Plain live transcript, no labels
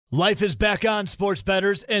Life is back on, sports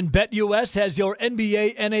bettors, and BetUS has your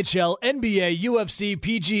NBA, NHL, NBA, UFC,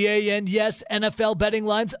 PGA, and yes, NFL betting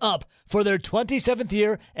lines up for their 27th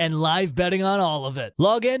year and live betting on all of it.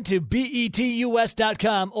 Log in to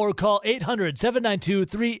betus.com or call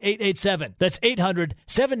 800-792-3887. That's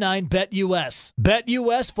 800-79-BET-US.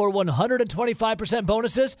 BetUS for 125%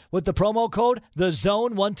 bonuses with the promo code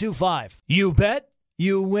THEZONE125. You bet,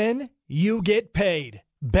 you win, you get paid.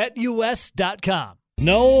 BetUS.com.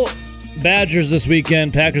 No Badgers this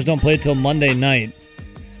weekend. Packers don't play till Monday night.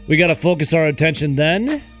 We got to focus our attention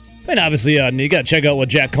then. And obviously, you got to check out what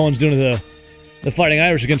Jack Cohen's doing to the Fighting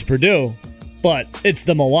Irish against Purdue. But it's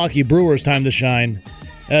the Milwaukee Brewers' time to shine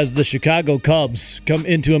as the Chicago Cubs come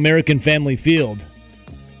into American Family Field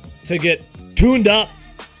to get tuned up.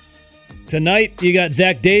 Tonight, you got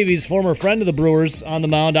Zach Davies, former friend of the Brewers, on the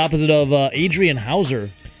mound opposite of Adrian Hauser.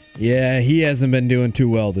 Yeah, he hasn't been doing too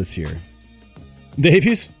well this year.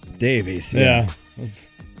 Davies, yeah.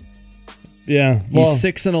 Yeah. He's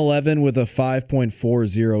 6-11 with a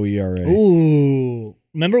 5.40 ERA. Ooh.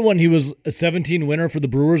 Remember when he was a 17 winner for the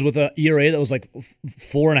Brewers with an ERA that was like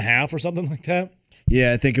 4.5 or something like that?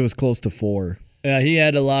 Yeah, I think it was close to 4. Yeah, he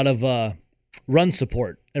had a lot of run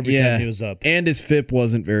support every time he was up. And his FIP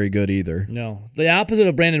wasn't very good either. No. The opposite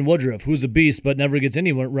of Brandon Woodruff, who's a beast but never gets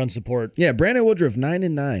any run support. Yeah, Brandon Woodruff,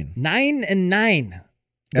 9-9. 9-9.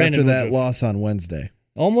 After that loss on Wednesday.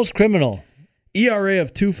 Almost criminal. ERA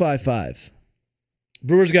of 2.55.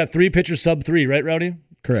 Brewers got 3 pitchers sub 3, right, Rowdy?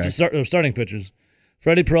 Correct. Starting pitchers.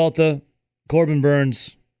 Freddie Peralta, Corbin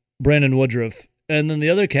Burns, Brandon Woodruff. And then the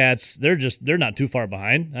other cats, they're not too far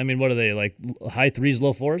behind. I mean, what are they, like high 3s,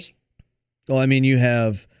 low 4s? Well, I mean, you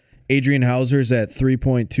have Adrian Hauser's at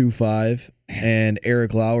 3.25 and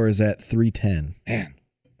Eric Lauer's at 3.10. Man,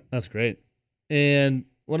 that's great. And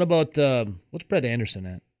what about, what's Brett Anderson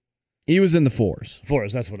at? He was in the 4s.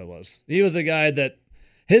 4s, that's what it was. He was a guy that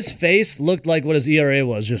his face looked like what his ERA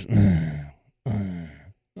was, just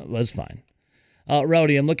was fine.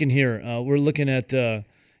 Rowdy, I'm looking here. We're looking at,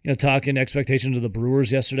 talking expectations of the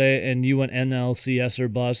Brewers yesterday, and you went NLCS or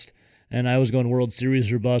bust, and I was going World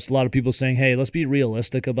Series or bust. A lot of people saying, hey, let's be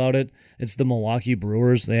realistic about it. It's the Milwaukee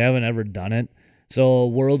Brewers. They haven't ever done it. So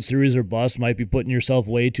World Series or bust might be putting yourself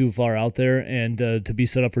way too far out there and to be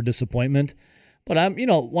set up for disappointment. But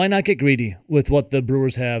why not get greedy with what the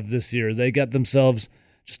Brewers have this year? They got themselves,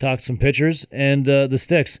 just talked some pitchers and the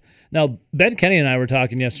sticks. Now, Ben Kenny and I were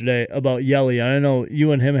talking yesterday about Yelly. I know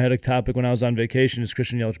you and him had a topic when I was on vacation. Is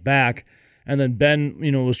Christian Yelich back? And then Ben,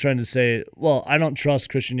 was trying to say, well, I don't trust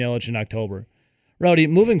Christian Yelich in October. Rowdy,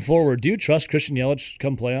 moving forward, do you trust Christian Yelich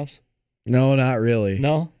come playoffs? No, not really.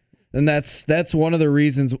 No? And that's one of the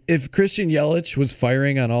reasons. If Christian Yelich was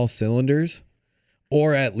firing on all cylinders,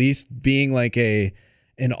 or at least being like an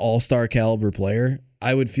all-star caliber player,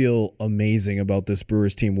 I would feel amazing about this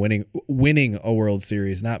Brewers team winning a World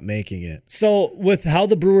Series, not making it. So with how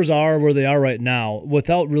the Brewers are where they are right now,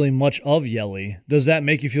 without really much of Yelly, does that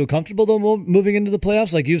make you feel comfortable though moving into the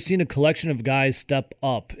playoffs? Like you've seen a collection of guys step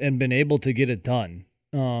up and been able to get it done.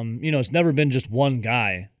 It's never been just one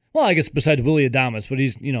guy. Well, I guess besides Willy Adames, but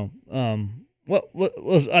he's, what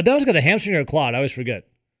was Adames got a hamstring or a quad? I always forget.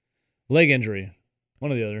 Leg injury.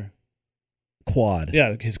 One or the other. Quad.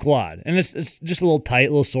 Yeah, his quad. And it's just a little tight, a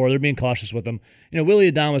little sore. They're being cautious with him.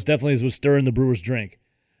 Willy Adames definitely was stirring the Brewers' drink.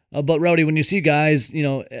 But, Rowdy, when you see guys,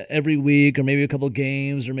 every week or maybe a couple of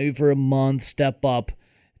games or maybe for a month step up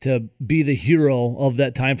to be the hero of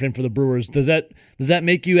that time frame for the Brewers, does that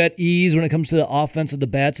make you at ease when it comes to the offense of the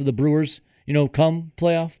bats of the Brewers, come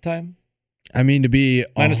playoff time? I mean, to be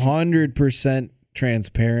 100%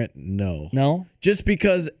 transparent, no. No? Just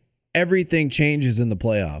because everything changes in the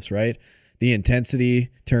playoffs, right? The intensity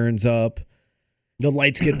turns up. The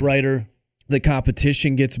lights get brighter. The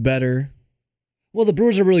competition gets better. Well, the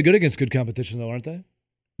Brewers are really good against good competition, though, aren't they?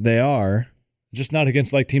 They are. Just not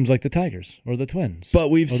against teams like the Tigers or the Twins. But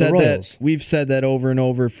we've said that over and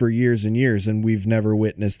over for years and years, and we've never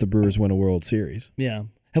witnessed the Brewers win a World Series. Yeah.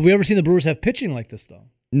 Have we ever seen the Brewers have pitching like this, though?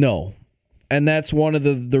 No. And that's one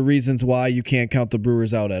of the reasons why you can't count the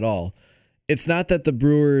Brewers out at all. It's not that the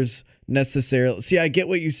Brewers necessarily... See, I get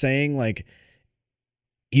what you're saying. Like,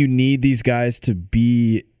 you need these guys to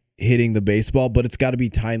be hitting the baseball, but it's got to be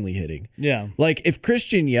timely hitting. Yeah. Like, if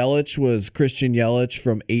Christian Yelich was Christian Yelich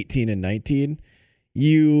from 18 and 19,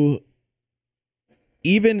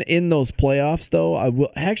 even in those playoffs, though,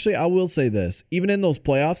 I will say this. Even in those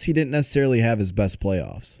playoffs, he didn't necessarily have his best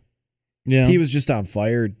playoffs. Yeah. He was just on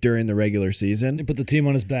fire during the regular season. He put the team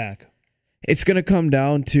on his back. It's going to come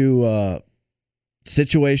down to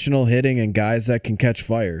situational hitting and guys that can catch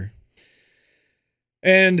fire.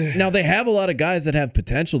 And now they have a lot of guys that have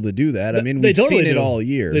potential to do that. I mean, we've totally seen it do. all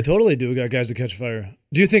year. They totally do. Got guys that catch fire.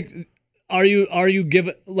 Do you think? Are you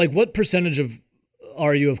given like what percentage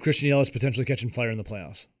are you of Christian Yelich potentially catching fire in the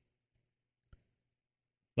playoffs?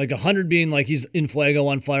 Like 100 being like he's in Flago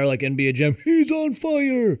on fire, like NBA Jam, he's on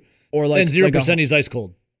fire, or like, and 0% he's ice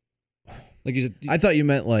cold. Like I thought you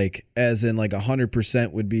meant like as in like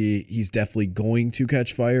 100% would be he's definitely going to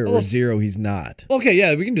catch fire, or 0 he's not. Okay,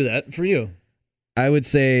 yeah, we can do that for you. I would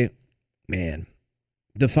say, man,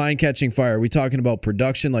 define catching fire. Are we talking about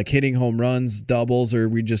production, like hitting home runs, doubles, or are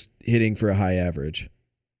we just hitting for a high average?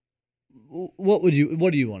 What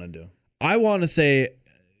do you want to do? I want to say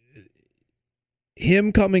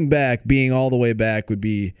him coming back, being all the way back, would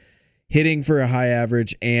be hitting for a high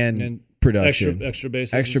average and production. Extra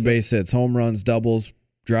base hits, home runs, doubles,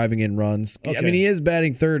 driving in runs. Okay. I mean, he is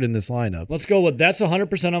batting third in this lineup. Let's go with that's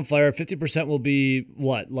 100% on fire. 50% will be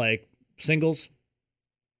what, like singles?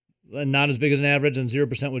 And not as big as an average, and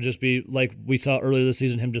 0% would just be like we saw earlier this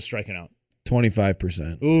season, him just striking out.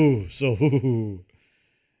 25%. Ooh.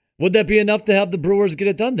 Would that be enough to have the Brewers get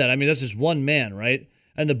it done then? I mean, that's just one man, right?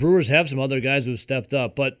 And the Brewers have some other guys who've stepped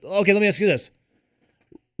up. But, okay, let me ask you this.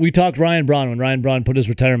 We talked Ryan Braun when Ryan Braun put his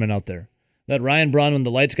retirement out there. That Ryan Braun, when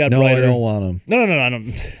the lights got brighter. No, I don't want him. No, I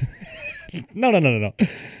don't.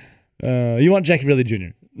 No. You want Jackie Ridley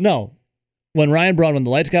Jr. No. When the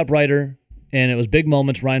lights got brighter and it was big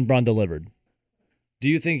moments, Ryan Braun delivered. Do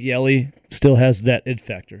you think Yelly still has that it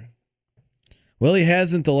factor? Well, he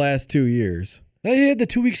hasn't the last 2 years. He had the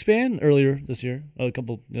 2-week span earlier this year, a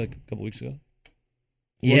couple weeks ago.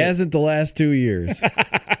 He hasn't the last 2 years. He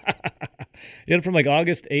had it from like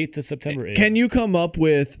August 8th to September 8th. Can you come up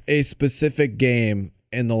with a specific game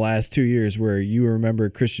in the last 2 years where you remember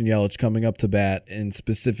Christian Yelich coming up to bat and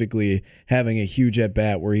specifically having a huge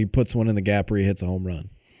at-bat where he puts one in the gap where he hits a home run?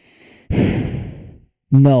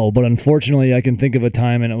 No, but unfortunately I can think of a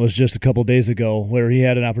time, and it was just a couple days ago, where he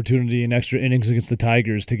had an opportunity in extra innings against the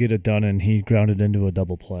Tigers to get it done, and he grounded into a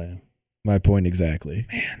double play. My point exactly.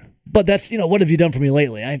 Man. But that's, what have you done for me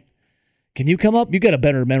lately? Can you come up? You got a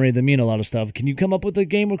better memory than me in a lot of stuff. Can you come up with a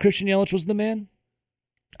game where Christian Yelich was the man?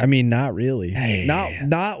 I mean, not really. Hey.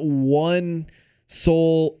 Not one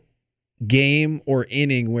sole game or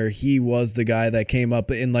inning where he was the guy that came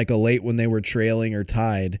up in like a late when they were trailing or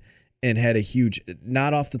tied and had a huge,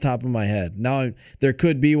 not off the top of my head. Now, there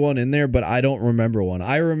could be one in there, but I don't remember one.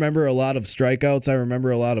 I remember a lot of strikeouts. I remember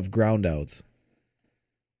a lot of groundouts.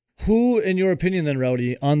 Who, in your opinion then,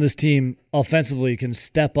 Rowdy, on this team offensively can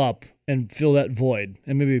step up and fill that void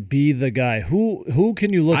and maybe be the guy? Who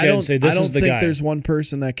can you look at and say, this is the guy? I don't think there's one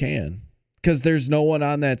person that can. Because there's no one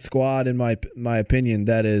on that squad, in my opinion,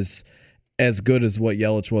 that is as good as what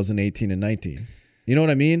Yelich was in 18 and 19. You know what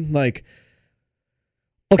I mean? Like,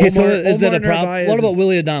 okay, so is that a problem? What about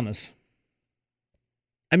Willy Adames?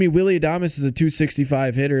 I mean, Willy Adames is a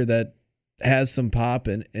 265 hitter that has some pop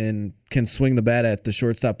and can swing the bat at the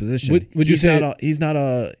shortstop position. Would you say he's not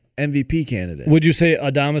a MVP candidate? Would you say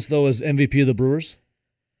Adames, though, is MVP of the Brewers?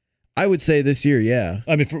 I would say this year, yeah.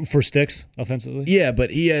 I mean, for sticks, offensively? Yeah, but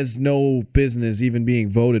he has no business even being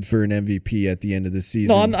voted for an MVP at the end of the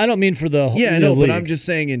season. No, I don't mean for the Yeah, I know, league. but I'm just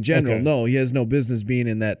saying in general, Okay. No, he has no business being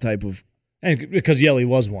in that type of... And because Yelly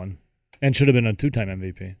was one and should have been a 2-time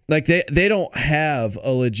MVP. Like, they don't have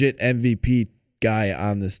a legit MVP guy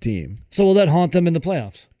on this team. So will that haunt them in the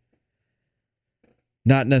playoffs?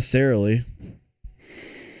 Not necessarily.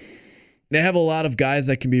 They have a lot of guys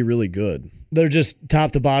that can be really good. They're just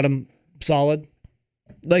top to bottom solid.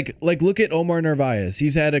 Like look at Omar Narvaez.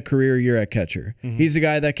 He's had a career year at catcher. Mm-hmm. He's a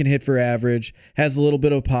guy that can hit for average, has a little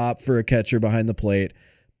bit of pop for a catcher behind the plate,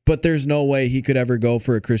 but there's no way he could ever go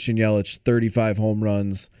for a Christian Yelich 35 home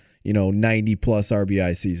runs, 90 plus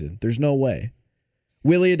RBI season. There's no way.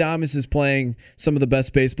 Willy Adames is playing some of the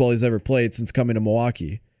best baseball he's ever played since coming to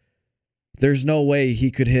Milwaukee. There's no way he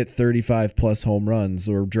could hit 35 plus home runs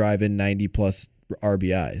or drive in 90 plus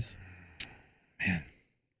RBIs. Man.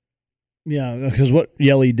 Yeah, because what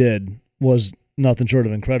Yelly did was nothing short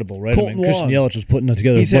of incredible, right? Colton Christian Wong, Yelich was putting it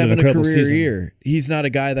together. He's having a career season. year. He's not a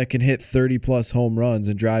guy that can hit 30 plus home runs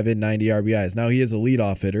and drive in 90 RBIs. Now he is a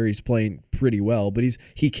leadoff hitter. He's playing pretty well, but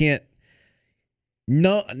he can't.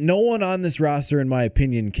 No one on this roster, in my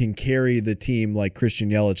opinion, can carry the team like Christian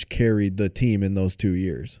Yelich carried the team in those 2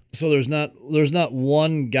 years. So there's not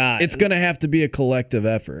one guy. It's going to have to be a collective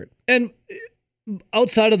effort. And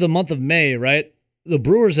outside of the month of May, right? The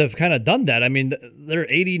Brewers have kind of done that. I mean, they're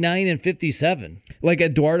 89 and 57. Like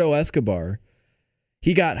Eduardo Escobar,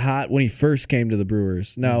 he got hot when he first came to the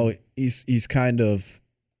Brewers. Now he's kind of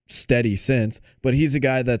steady since, but he's a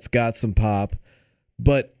guy that's got some pop.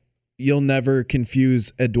 But you'll never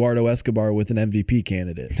confuse Eduardo Escobar with an MVP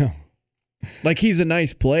candidate. No. Like, he's a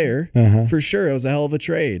nice player, for sure. It was a hell of a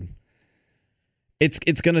trade.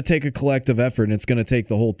 It's going to take a collective effort, and it's going to take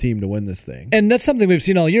the whole team to win this thing. And that's something we've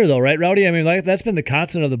seen all year, though, right, Rowdy? I mean, like, that's been the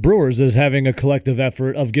constant of the Brewers, is having a collective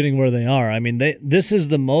effort of getting where they are. I mean, this is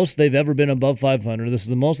the most they've ever been above 500. This is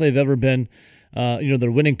the most they've ever been,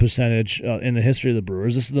 their winning percentage in the history of the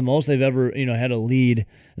Brewers. This is the most they've ever, had a lead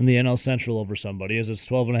in the NL Central over somebody, as it's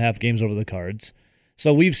 12.5 games over the Cards.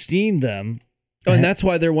 So we've seen them. Oh, and that's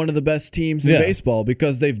why they're one of the best teams in baseball,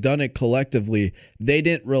 because they've done it collectively. They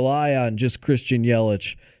didn't rely on just Christian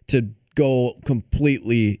Yelich to go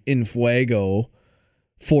completely in fuego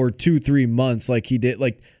for 2-3 months like he did.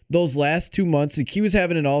 Like, those last 2 months, he was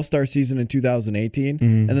having an all-star season in 2018,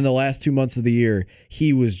 and then the last 2 months of the year,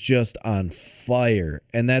 he was just on fire,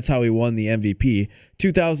 and that's how he won the MVP.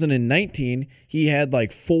 2019, he had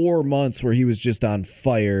like 4 months where he was just on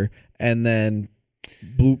fire, and then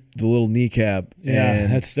blew the little kneecap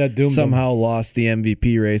and somehow lost the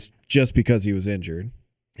MVP race just because he was injured.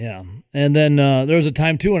 Yeah. And then there was a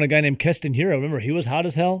time, too, when a guy named Keston Hiura, remember, he was hot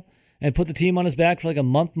as hell and put the team on his back for like a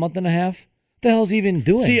month and a half. What the hell's he even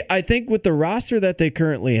doing? See, I think with the roster that they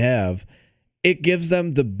currently have, it gives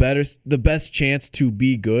them the best chance to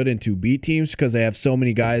be good and to beat teams, because they have so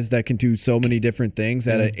many guys that can do so many different things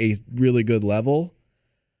at a really good level.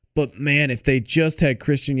 But, man, if they just had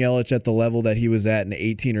Christian Yelich at the level that he was at in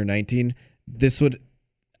 18 or 19,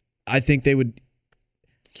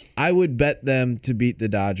 I would bet them to beat the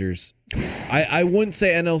Dodgers. I wouldn't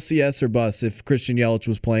say NLCS or bust if Christian Yelich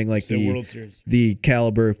was playing like the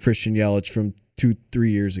caliber of Christian Yelich from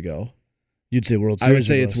 2-3 years ago. You'd say World Series. I would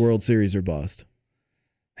say it's World Series or bust.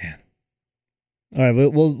 Man. All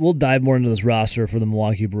right, we'll dive more into this roster for the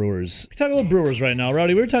Milwaukee Brewers. We're talking about Brewers right now,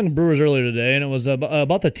 Rowdy. We were talking Brewers earlier today, and it was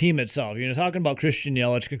about the team itself. Talking about Christian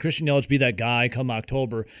Yelich. Can Christian Yelich be that guy come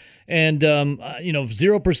October? And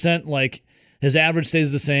 0%, like, his average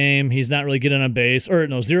stays the same. He's not really getting on base,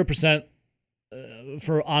 0%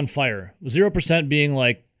 for on fire. 0% being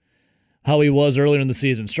like how he was earlier in the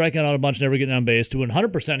season, striking out a bunch, never getting on base. To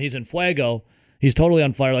 100%, he's in fuego. He's totally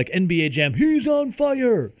on fire, like NBA Jam. He's on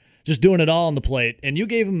fire. Just doing it all on the plate. And you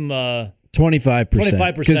gave him 25%.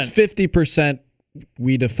 25%. Because 50%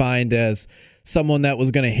 we defined as someone that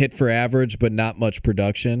was going to hit for average but not much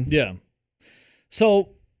production. Yeah. So,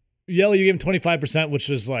 Yelly, you gave him 25%,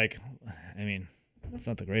 which is like, I mean, that's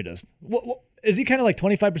not the greatest. Is he kind of like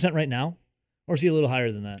 25% right now? Or is he a little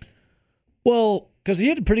higher than that? Well, because he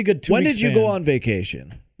had a pretty good 2 weeks. When did you go on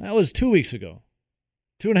vacation? That was 2 weeks ago.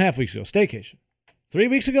 2.5 weeks ago. Staycation. 3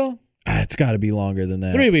 weeks ago? It's got to be longer than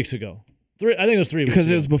that. 3 weeks ago. I think it was 3 weeks because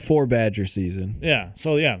ago. it was before Badger season. Yeah.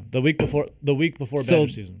 So the week before Badger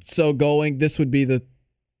season. So this would be that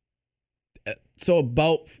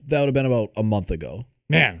would have been about a month ago.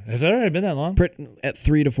 Man, has it already been that long? At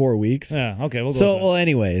 3 to 4 weeks. Yeah. Okay. We'll go. Well,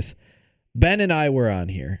 anyways, Ben and I were on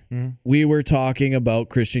here. Mm-hmm. We were talking about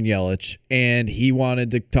Christian Yelich, and he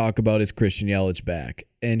wanted to talk about his Christian Yelich back.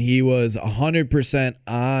 And he was 100%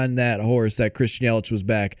 on that horse that Christian Yelich was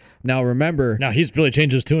back. Now, remember... Now, he's really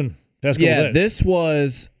changed his tune. This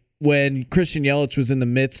was when Christian Yelich was in the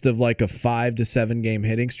midst of like a 5 to 7 game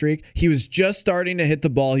hitting streak. He was just starting to hit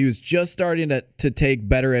the ball. He was just starting to take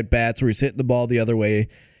better at bats where he's hitting the ball the other way.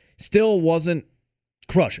 Still wasn't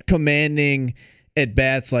commanding at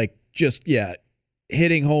bats like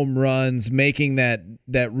hitting home runs, making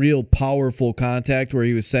that real powerful contact where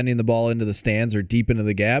he was sending the ball into the stands or deep into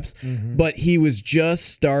the gaps. Mm-hmm. But he was just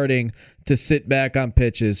starting to sit back on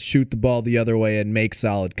pitches, shoot the ball the other way, and make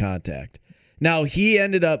solid contact. Now, he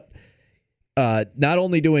ended up not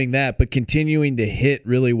only doing that, but continuing to hit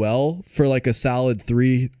really well for like a solid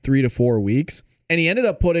 3 to 4 weeks. And he ended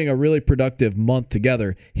up putting a really productive month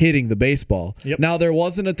together hitting the baseball. Yep. Now, there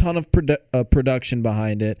wasn't a ton of production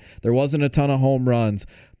behind it. There wasn't a ton of home runs.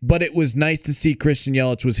 But it was nice to see Christian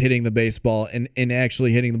Yelich was hitting the baseball and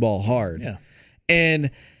actually hitting the ball hard. Yeah.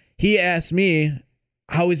 And he asked me,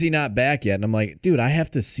 how is he not back yet? And I'm like, dude, I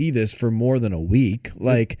have to see this for more than a week.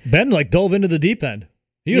 Like Ben dove into the deep end.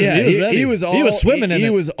 He was swimming in it. He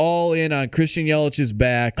was all in on Christian Yelich's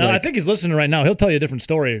back. I think he's listening right now. He'll tell you a different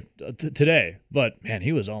story today. But, man,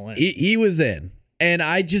 he was all in. He was in. And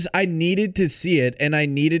I needed to see it, and I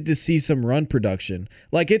needed to see some run production.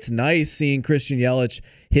 Like, it's nice seeing Christian Yelich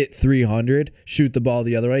hit 300, shoot the ball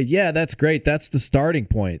the other way. Yeah, that's great. That's the starting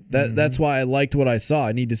point. That's why I liked what I saw.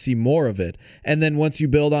 I need to see more of it. And then once you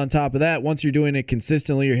build on top of that, once you're doing it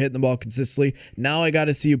consistently, you're hitting the ball consistently, now I got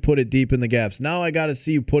to see you put it deep in the gaps. Now I got to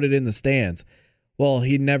see you put it in the stands. Well,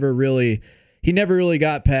 he never really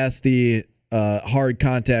got past the hard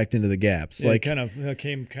contact into the gaps. Yeah, kind of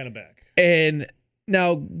came kind of back. And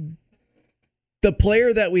now the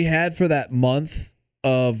player that we had for that month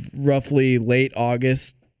of roughly late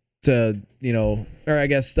August to, or I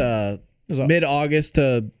guess mid-August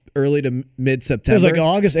to early to mid-September. It was like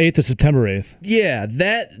August 8th to September 8th. Yeah,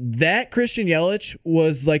 that Christian Yelich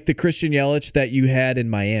was like the Christian Yelich that you had in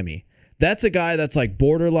Miami. That's a guy that's like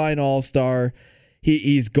borderline all-star.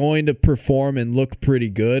 He's going to perform and look pretty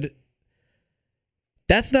good.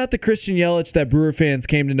 That's not the Christian Yelich that Brewer fans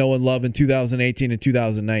came to know and love in 2018 and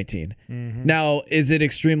 2019. Mm-hmm. Now, is it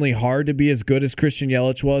extremely hard to be as good as Christian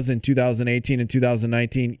Yelich was in 2018 and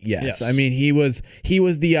 2019? Yes. I mean, he was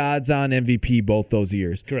the odds-on MVP both those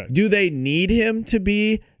years. Correct. Do they need him to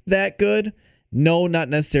be that good? No, not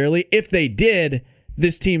necessarily. If they did,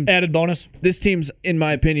 this team added bonus. This team's, in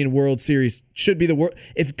my opinion, World Series should be the world.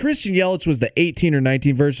 If Christian Yelich was the 18 or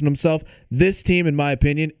 19 version of himself, this team, in my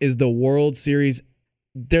opinion, is the World Series.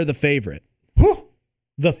 They're the favorite. Whew.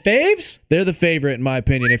 The faves? They're the favorite, in my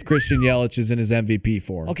opinion, if Christian Yelich is in his MVP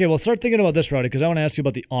form. Okay, well, start thinking about this, Rowdy, because I want to ask you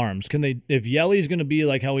about the arms. If Yelly's going to be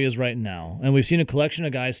like how he is right now, and we've seen a collection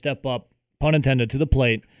of guys step up, pun intended, to the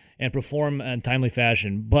plate and perform in timely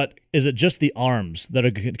fashion, but is it just the arms that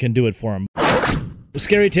can do it for him?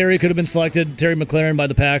 Scary Terry could have been selected, Terry McLaren, by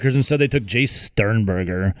the Packers. Instead, they took Jace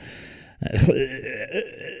Sternberger.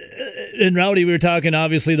 And Rowdy, we were talking,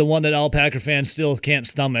 obviously, the one that all Packer fans still can't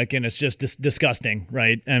stomach, and it's just disgusting,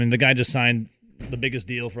 right? I mean, the guy just signed the biggest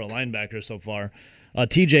deal for a linebacker so far.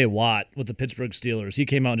 T.J. Watt with the Pittsburgh Steelers. He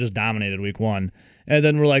came out and just dominated week one. And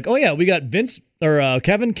then we're like, oh, yeah, we got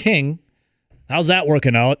Kevin King. How's that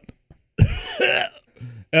working out?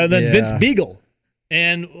 And then Vince Beagle.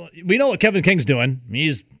 And we know what Kevin King's doing.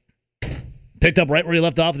 He's picked up right where he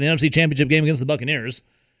left off in the NFC Championship game against the Buccaneers.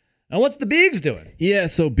 And what's the Beags doing? Yeah,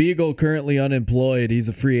 so Beagle currently unemployed. He's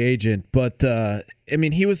a free agent. But,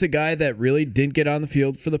 he was a guy that really didn't get on the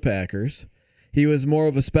field for the Packers. He was more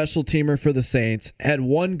of a special teamer for the Saints. Had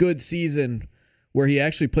one good season where he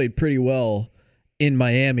actually played pretty well in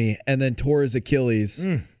Miami and then tore his Achilles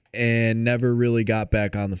and never really got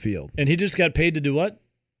back on the field. And he just got paid to do what?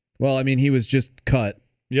 Well, he was just cut.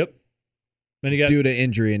 Yep. And he got due to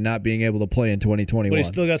injury and not being able to play in 2021. But he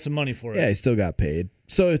still got some money for it. Yeah, he still got paid.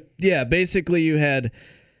 So, yeah, basically you had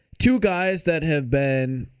two guys that have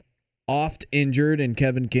been oft injured in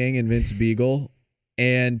Kevin King and Vince Beagle,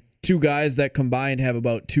 and two guys that combined have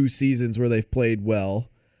about 2 seasons where they've played well.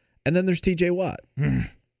 And then there's TJ Watt.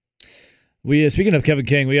 Speaking of Kevin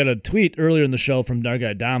King, we had a tweet earlier in the show from our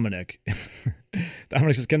guy Dominic.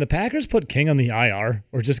 Dominic says, can the Packers put King on the IR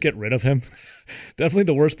or just get rid of him? Definitely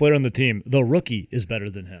the worst player on the team. The rookie is better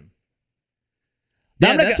than him.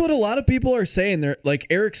 Yeah, that's what a lot of people are saying. They're like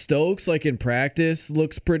Eric Stokes, like in practice,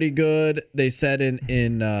 looks pretty good. They said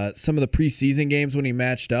in some of the preseason games when he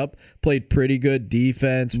matched up, played pretty good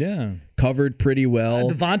defense. Yeah, covered pretty well.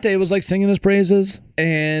 Devontae was like singing his praises,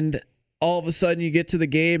 and all of a sudden you get to the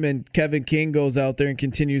game and Kevin King goes out there and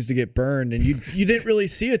continues to get burned, and you didn't really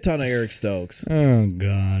see a ton of Eric Stokes. Oh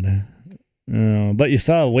God, but you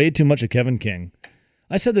saw way too much of Kevin King.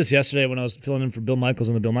 I said this yesterday when I was filling in for Bill Michaels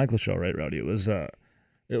on the Bill Michaels show, right, Rowdy?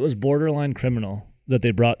 It was borderline criminal that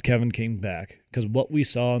they brought Kevin King back because what we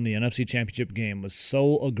saw in the NFC Championship game was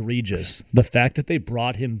so egregious. The fact that they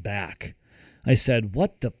brought him back, I said,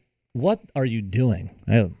 "What are you doing?"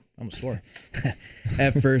 I almost swore.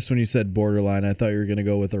 At first, when you said borderline, I thought you were going to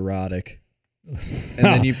go with erotic, and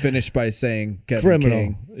then you finished by saying Kevin criminal.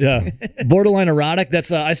 King. Yeah, borderline erotic. That's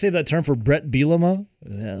I saved that term for Brett Bielema.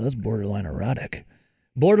 Yeah, that's borderline erotic.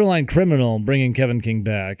 Borderline criminal bringing Kevin King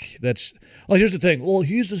back. Here's the thing. Well,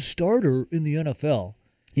 he's a starter in the NFL.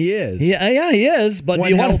 He is. Yeah, he is. But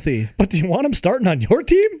when healthy. Do you want him starting on your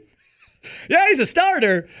team? Yeah, he's a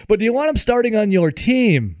starter. But do you want him starting on your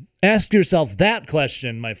team? Ask yourself that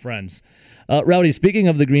question, my friends. Rowdy, speaking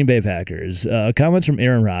of the Green Bay Packers, comments from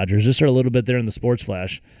Aaron Rodgers. Just a little bit there in the Sports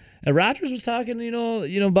Flash. And Rodgers was talking,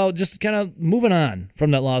 about just kind of moving on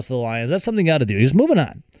from that loss to the Lions. That's something you got to do. He's moving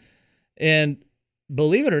on. And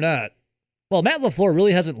believe it or not, well, Matt LaFleur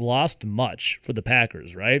really hasn't lost much for the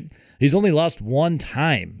Packers, right? He's only lost one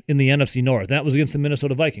time in the NFC North. That was against the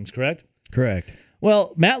Minnesota Vikings, correct? Correct.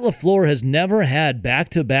 Well, Matt LaFleur has never had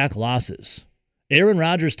back-to-back losses. Aaron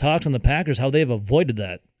Rodgers talked on the Packers how they've avoided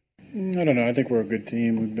that. I don't know. I think we're a good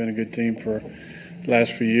team. We've been a good team for the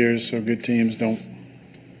last few years, so good teams don't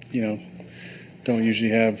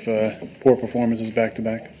usually have poor performances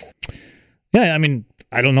back-to-back. Yeah,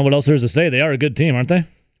 I don't know what else there is to say. They are a good team, aren't they?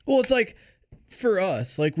 Well, it's like for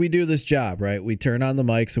us, like we do this job, right? We turn on the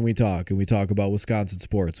mics and we talk about Wisconsin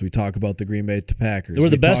sports. We talk about the Green Bay Packers. We're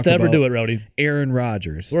the best talk to ever about do it, Rowdy. Aaron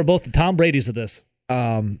Rodgers. We're both the Tom Brady's of this.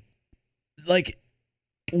 Like,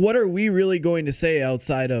 what are we really going to say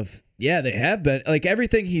outside of, yeah, they have been, like,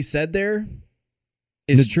 everything he said there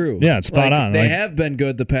is true. Yeah, it's spot on. They have been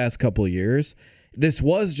good the past couple of years. This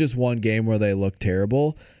was just one game where they looked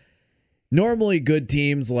terrible. Normally, good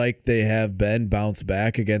teams like they have been bounce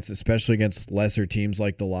back especially against lesser teams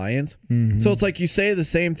like the Lions. Mm-hmm. So it's like you say the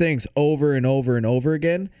same things over and over and over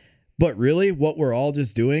again, but really what we're all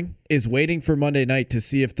just doing is waiting for Monday night to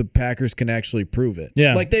see if the Packers can actually prove it.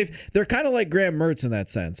 Yeah. Like they're kind of like Graham Mertz in that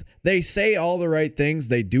sense. They say all the right things,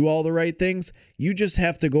 they do all the right things. You just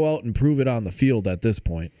have to go out and prove it on the field at this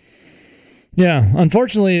point. Yeah,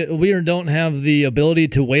 unfortunately, we don't have the ability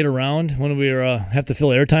to wait around when we have to fill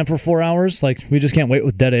airtime for 4 hours. Like, we just can't wait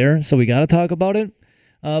with dead air, so we got to talk about it.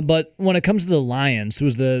 But when it comes to the Lions,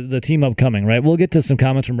 who's the team upcoming, right? We'll get to some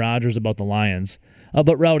comments from Rodgers about the Lions.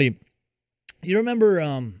 But, Rowdy, you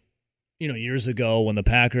remember years ago when the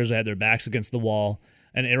Packers had their backs against the wall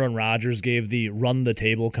and Aaron Rodgers gave the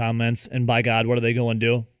run-the-table comments, and by God, what do they go and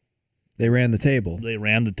do? They ran the table. They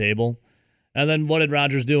ran the table. And then what did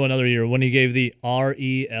Rodgers do another year when he gave the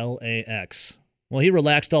RELAX? Well, he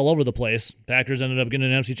relaxed all over the place. Packers ended up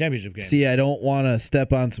getting an NFC Championship game. See, I don't want to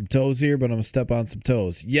step on some toes here, but I'm going to step on some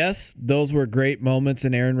toes. Yes, those were great moments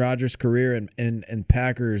in Aaron Rodgers' career and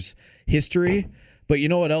Packers history. But you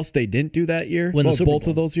know what else they didn't do that year? Win the Super Bowl. Both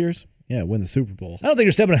of those years? Yeah, win the Super Bowl. I don't think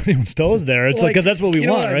you're stepping on anyone's toes there. It's like because that's what we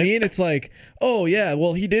want, right? I mean? It's like, oh, yeah,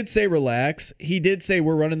 well, he did say relax. He did say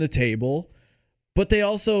we're running the table. But they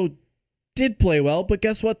also did play well, but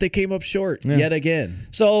guess what? They came up short yet again.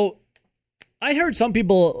 So I heard some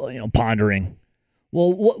people, pondering,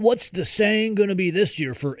 well, what's the saying going to be this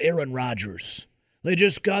year for Aaron Rodgers? They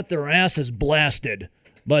just got their asses blasted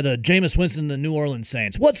by the Jameis Winston and the New Orleans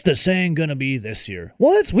Saints. What's the saying going to be this year?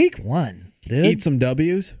 Well, it's week 1, dude. Eat some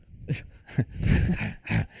W's.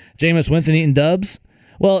 Jameis Winston eating dubs.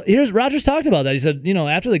 Well, Rodgers talked about that. He said,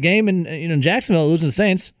 after the game in Jacksonville losing the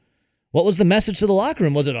Saints, what was the message to the locker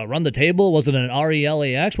room? Was it a run the table? Was it an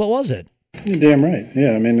RELAX? What was it? You're damn right.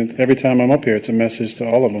 Yeah, I mean, every time I'm up here, it's a message to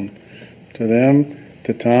all of them. To them,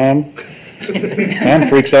 to Tom. Tom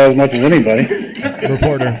freaks out as much as anybody.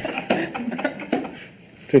 Reporter.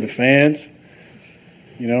 To the fans.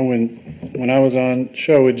 When I was on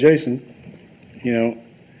show with Jason,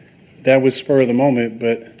 that was spur of the moment,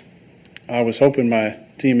 but I was hoping my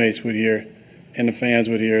teammates would hear and the fans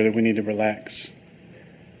would hear that we need to relax.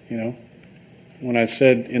 When I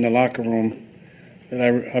said in the locker room that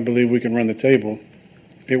I believe we can run the table,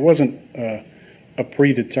 it wasn't a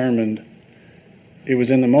predetermined, it was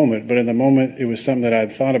in the moment. But in the moment, it was something that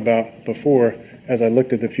I'd thought about before as I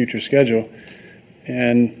looked at the future schedule.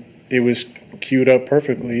 And it was queued up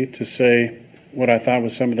perfectly to say what I thought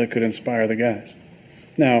was something that could inspire the guys.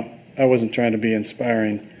 Now, I wasn't trying to be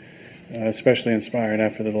inspiring, especially inspiring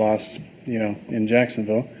after the loss, in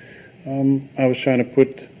Jacksonville. I was trying to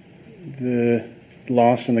put the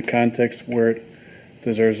loss in the context where it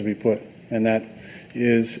deserves to be put. And that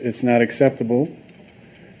is, it's not acceptable,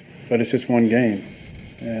 but it's just one game.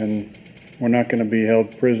 And we're not going to be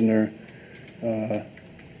held prisoner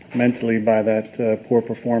mentally by that poor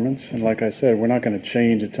performance. And like I said, we're not going to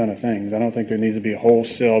change a ton of things. I don't think there needs to be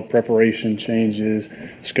wholesale preparation changes,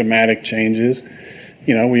 schematic changes.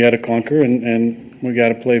 We had a clunker and we got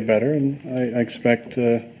to play better. And I expect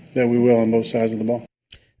that we will on both sides of the ball.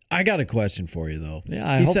 I got a question for you, though.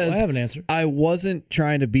 Yeah, He hope says, I have an answer. I wasn't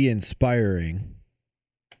trying to be inspiring.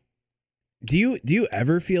 Do you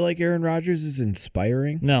ever feel like Aaron Rodgers is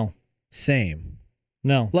inspiring? No. Same.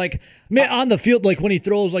 No. Like on the field, like when he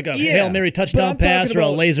throws like a Hail Mary touchdown pass or a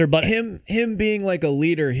laser, but him being like a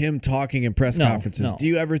leader, him talking in press conferences. No. Do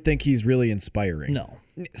you ever think he's really inspiring? No.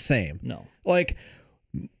 Same. No. Like,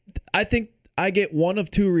 I think I get one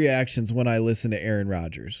of two reactions when I listen to Aaron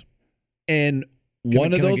Rodgers. And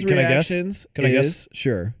one of those reactions is,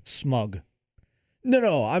 sure, smug.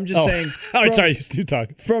 No, I'm just saying. All right, sorry, you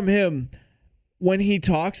talk. From him, when he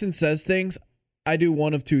talks and says things, I do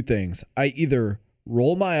one of two things. I either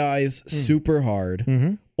roll my eyes super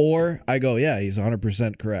hard, or I go, yeah, he's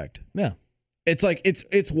 100% correct. Yeah. It's like,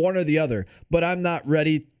 it's one or the other, but I'm not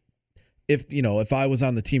ready if I was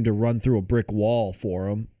on the team to run through a brick wall for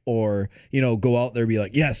him or, go out there and be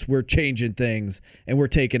like, yes, we're changing things and we're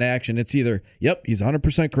taking action. It's either, yep, he's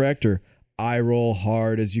 100% correct, or I roll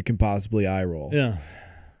hard as you can possibly eye roll. Yeah.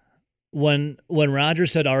 When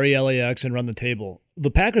Rodgers said RELAX and run the table,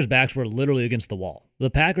 the Packers' backs were literally against the wall. The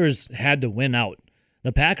Packers had to win out.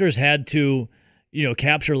 The Packers had to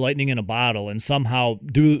capture lightning in a bottle and somehow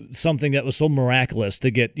do something that was so miraculous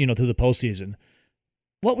to get, to the postseason.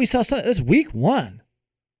 What we saw, it's week 1.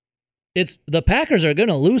 It's the Packers are going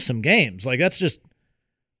to lose some games. Like that's just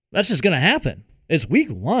going to happen. It's week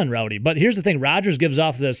 1, Rowdy. But here's the thing: Rodgers gives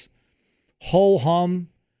off this ho hum,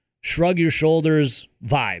 shrug your shoulders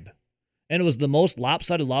vibe, and it was the most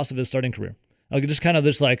lopsided loss of his starting career. Like just kind of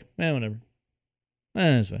this like, whatever,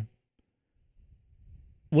 it's fine.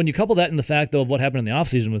 When you couple that in the fact, though, of what happened in the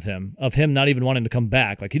offseason with him, of him not even wanting to come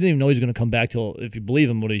back, like he didn't even know he was going to come back till, if you believe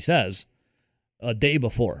him, what he says, a day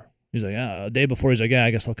before. He's like, a day before, he's like, I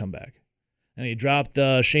guess I'll come back. And he dropped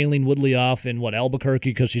Shailene Woodley off in,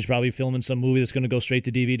 Albuquerque, because she's probably filming some movie that's going to go straight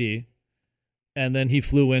to DVD. And then he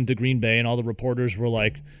flew into Green Bay, and all the reporters were,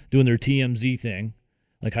 like, doing their TMZ thing,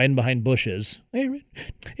 like hiding behind bushes.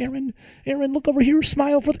 Aaron, look over here,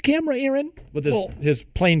 smile for the camera, Aaron. With his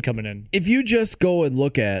plane coming in. If you just go and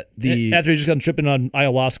look at the... After he just got tripping on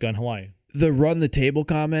ayahuasca in Hawaii. The run the table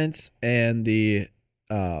comments and the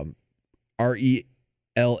RELAX,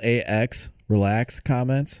 relax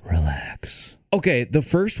comments. Relax. Okay, the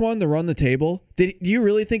first one, the run the table, do you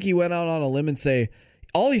really think he went out on a limb and say...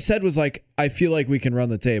 All he said was like, I feel like we can run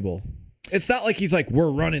the table. It's not like he's like,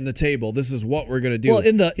 we're running the table. This is what we're going to do. Well,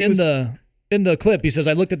 in the clip, he says,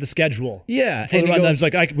 I looked at the schedule. Yeah. And he goes,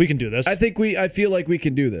 like, we can do this. I feel like we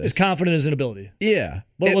can do this. He's confident in his ability. Yeah.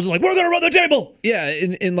 But it wasn't like, we're going to run the table. Yeah,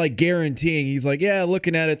 in like guaranteeing. He's like, yeah,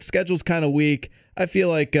 looking at it, schedule's kind of weak. I feel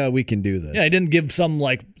like we can do this. Yeah, he didn't give some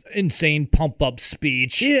like insane pump-up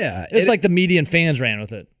speech. Yeah. It's like the media and fans ran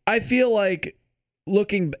with it. I feel like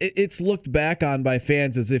it's looked back on by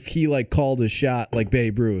fans as if he like called his shot like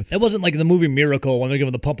Babe Ruth. It wasn't like the movie Miracle when they're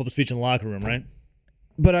giving the pump-up speech in the locker room, right?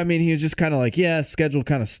 But I mean, he was just kind of like, yeah, schedule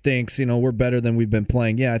kind of stinks. We're better than we've been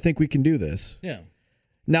playing. Yeah, I think we can do this. Yeah.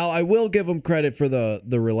 Now, I will give him credit for the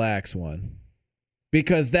relax one,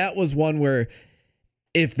 because that was one where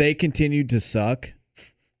if they continued to suck,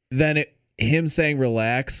 then him saying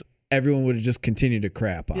relax, everyone would have just continued to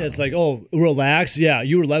crap on him. It's like, oh, relax. Yeah,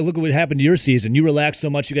 you relax. Look at what happened to your season. You relaxed so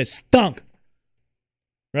much, you guys stunk.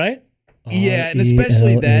 Right? Yeah, and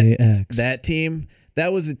especially that team.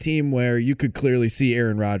 That was a team where you could clearly see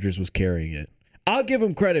Aaron Rodgers was carrying it. I'll give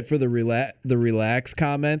him credit for the relax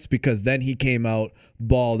comments, because then he came out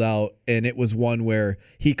balled out, and it was one where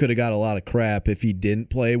he could have got a lot of crap if he didn't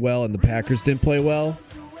play well and the Packers didn't play well.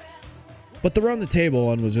 But the run the table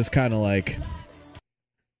one was just kind of like...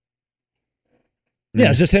 Yeah,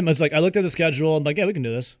 it's just him. It's like, I looked at the schedule. I'm like, yeah, we can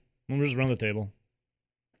do this. We'll just run the table.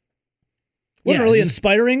 Wasn't really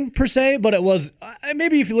inspiring per se, but it was.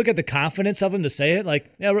 Maybe if you look at the confidence of him to say it,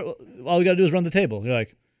 like, yeah, all we got to do is run the table. You're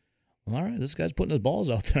like, well, all right, this guy's putting his balls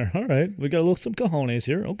out there. All right, we got a little some cojones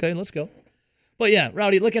here. Okay, let's go. But yeah,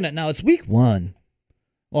 Rowdy, looking at now, it's week 1.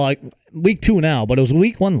 Well, like week 2 now, but it was a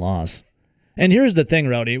week 1 loss. And here's the thing,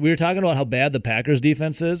 Rowdy. We were talking about how bad the Packers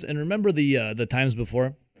defense is, and remember the times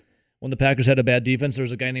before? When the Packers had a bad defense, there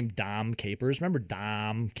was a guy named Dom Capers. Remember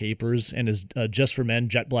Dom Capers and his Just for Men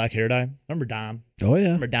jet black hair dye? Remember Dom? Oh,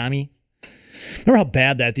 yeah. Remember Dommy? Remember how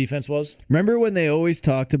bad that defense was? Remember when they always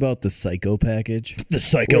talked about the psycho package? The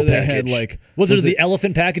psycho package. They had was it the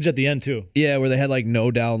elephant package at the end, too? Yeah, where they had like no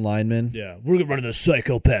down linemen. Yeah, we're going to run the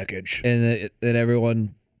psycho package. And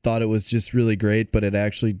everyone thought it was just really great, but it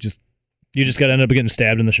actually just... You just got to end up getting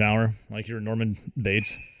stabbed in the shower, like you're Norman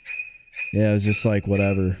Bates. Yeah, it was just like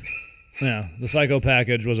whatever. Yeah, the Psycho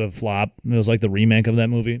package was a flop. It was like the remake of that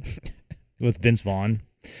movie with Vince Vaughn.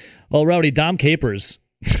 Well, Rowdy, Dom Capers.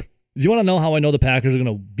 Do you want to know how I know the Packers are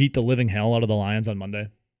going to beat the living hell out of the Lions on Monday?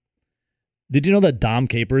 Did you know that Dom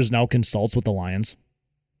Capers now consults with the Lions?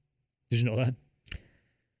 Did you know that?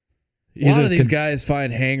 A lot of these guys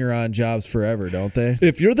find hanger-on jobs forever, don't they?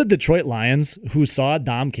 If you're the Detroit Lions, who saw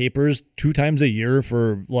Dom Capers 2 times a year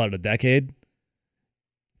for, a decade,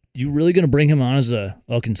 you really going to bring him on as a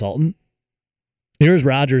consultant? Here's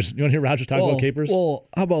Rodgers. You want to hear Rodgers talk about Capers? Well,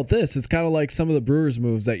 how about this? It's kind of like some of the Brewers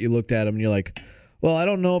moves that you looked at him and you're like, well, I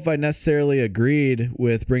don't know if I necessarily agreed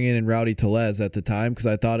with bringing in Rowdy Tellez at the time, because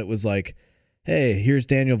I thought it was like, hey, here's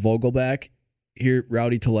Daniel Vogelback. Here,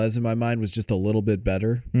 Rowdy Tellez in my mind was just a little bit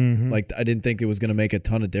better. Mm-hmm. Like, I didn't think it was going to make a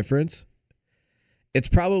ton of difference. It's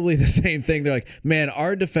probably the same thing. They're like, man,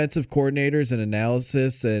 our defensive coordinators and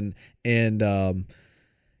analysis and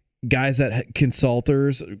guys that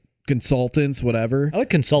consultants, whatever. I like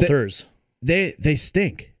consulters. They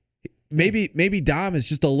stink. Maybe Dom is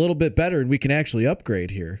just a little bit better and we can actually upgrade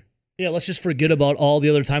here. Yeah, let's just forget about all the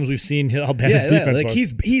other times we've seen how bad his defense like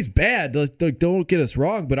was. he's bad. Like, don't get us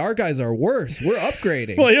wrong, but our guys are worse. We're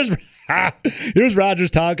upgrading. Well, here's Rodgers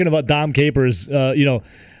talking about Dom Capers,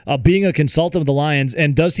 being a consultant with the Lions,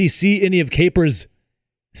 and does he see any of Capers'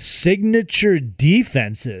 signature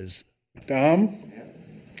defenses? Dom?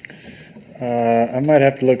 I might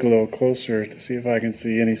have to look a little closer to see if I can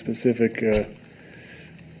see any specific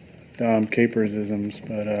Dom Capers-isms,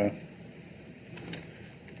 but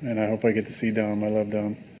and I hope I get to see Dom. I love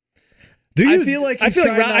Dom. I feel like he's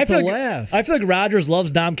trying not to laugh. I feel like Rodgers loves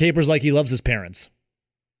Dom Capers like he loves his parents.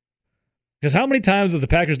 Because how many times has the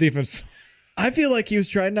Packers defense... I feel like he was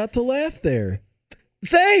trying not to laugh there.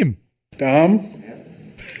 Same. Dom?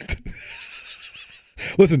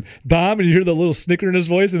 Listen, Dom, and you hear the little snicker in his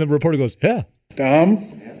voice, and the reporter goes, yeah. Dom?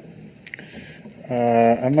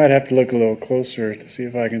 I might have to look a little closer to see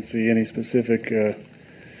if I can see any specific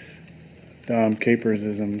Dom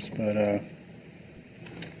Capers-isms, but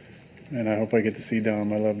and I hope I get to see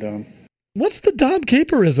Dom. I love Dom. What's the Dom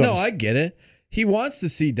Caperisms? No, I get it. He wants to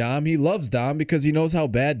see Dom. He loves Dom because he knows how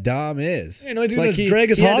bad Dom is. You know, he's going to drag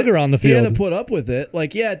his hogger on the field. He had to put up with it.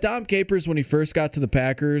 Like, yeah, Dom Capers, when he first got to the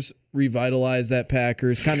Packers, revitalized that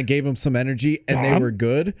Packers, kind of gave him some energy, and they were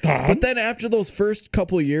good. But then after those first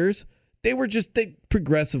couple of years, they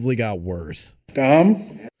progressively got worse. Dom?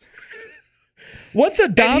 What's a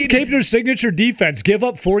Dom Capers signature defense? Give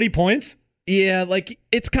up 40 points? Yeah, like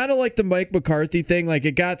it's kind of like the Mike McCarthy thing. Like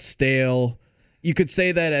it got stale. You could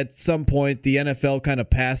say that at some point the NFL kind of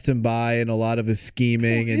passed him by in a lot of his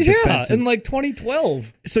scheming and defensive. In like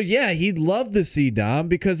 2012. So yeah, he'd love to see Dom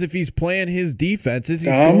because if he's playing his defenses,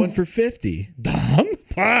 he's going for 50. Dom?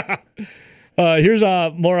 Here's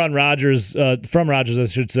more on Rodgers, from Rodgers, I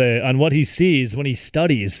should say, on what he sees when he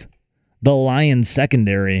studies the Lions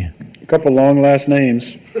secondary. A couple long last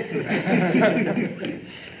names.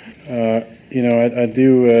 I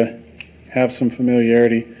do have some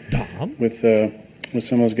familiarity with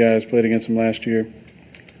some of those guys. Played against them last year.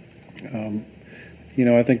 I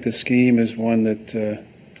think the scheme is one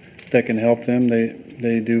that can help them.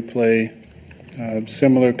 They do play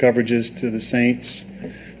similar coverages to the Saints,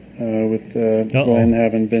 with Glenn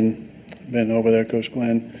having been over there, Coach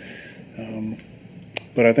Glenn.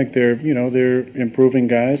 But I think they're improving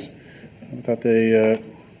guys. I thought they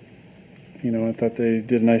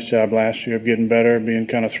did a nice job last year of getting better, being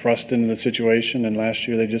kind of thrust into the situation. And last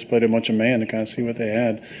year they just played a bunch of man to kind of see what they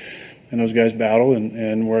had. And those guys battled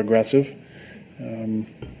and were aggressive. And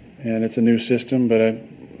it's a new system, but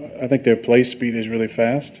I think their play speed is really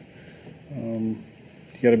fast. You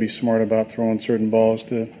got to be smart about throwing certain balls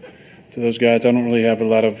to those guys. I don't really have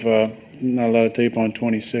not a lot of tape on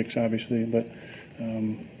 26, obviously, but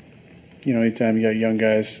anytime you got young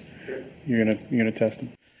guys, you're gonna test them.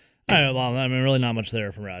 Really not much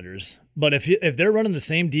there from Rodgers. But if they're running the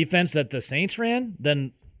same defense that the Saints ran,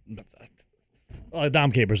 then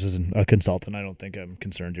Dom Capers isn't a consultant. I don't think I'm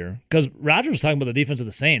concerned here. Because Rodgers was talking about the defense of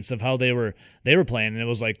the Saints, of how they were playing, and it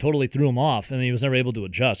was like totally threw him off, and he was never able to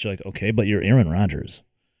adjust. You're like, okay, but you're Aaron Rodgers.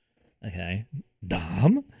 Okay.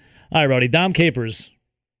 Dom? All right, Rowdy, Dom Capers.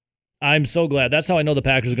 I'm so glad. That's how I know the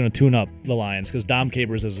Packers are going to tune up the Lions, because Dom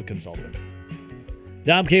Capers is a consultant.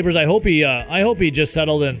 Dom Capers, I hope he just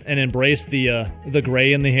settled and embraced the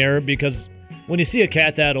gray in the hair, because when you see a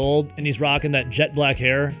cat that old and he's rocking that jet black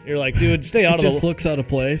hair, you're like, dude, stay out of just looks out of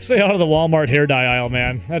place. Stay out of the Walmart hair dye aisle,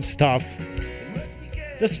 man. That's tough.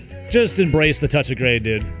 Just embrace the touch of gray,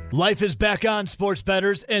 dude. Life is back on, sports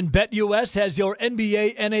bettors, and BetUS has your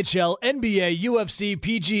NBA, NHL, NBA, UFC,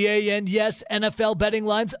 PGA, and yes, NFL betting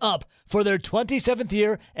lines up for their 27th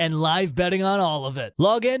year and live betting on all of it.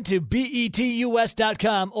 Log in to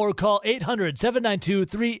betus.com or call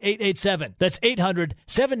 800-792-3887. That's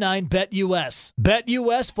 800-79-BET-US.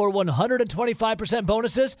 BetUS for 125%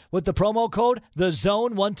 bonuses with the promo code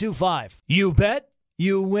THEZONE125. You bet,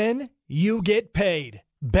 you win, you get paid.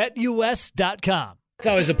 BetUS.com. It's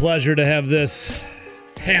always a pleasure to have this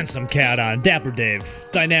handsome cat on. Dapper Dave,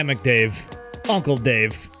 Dynamic Dave, Uncle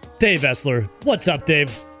Dave, Dave Essler. What's up,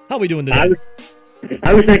 Dave? How we doing today?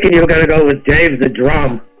 I was thinking you were going to go with Dave the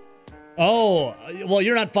Drum. Oh, well,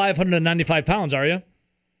 you're not 595 pounds, are you?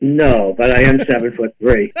 No, but I am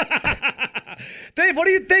 7'3". Dave, what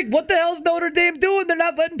do you think? What the hell's Notre Dame doing? They're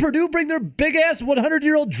not letting Purdue bring their big-ass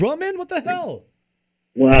 100-year-old drum in? What the hell?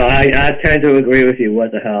 Well, I tend to agree with you.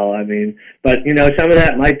 What the hell? I mean, but some of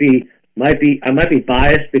that might be I might be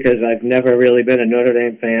biased because I've never really been a Notre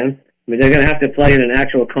Dame fan. I mean, they're going to have to play in an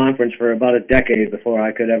actual conference for about a decade before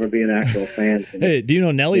I could ever be an actual fan. Hey, do you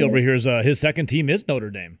know Nelly over here is his second team is Notre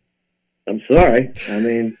Dame? I'm sorry. I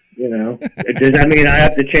mean, does that mean I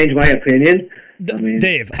have to change my opinion? I mean,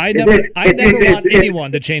 Dave, I never want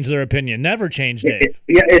anyone to change their opinion. Never change, Dave.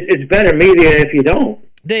 It's better media if you don't.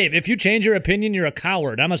 Dave, if you change your opinion, you're a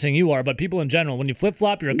coward. I'm not saying you are, but people in general, when you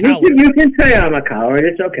flip-flop, you're a coward. You can say I'm a coward.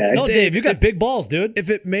 It's okay. No, Dave, you got big balls, dude.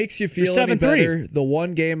 If it makes you feel any better, the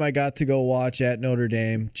one game I got to go watch at Notre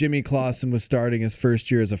Dame, Jimmy Clausen was starting his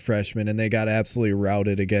first year as a freshman, and they got absolutely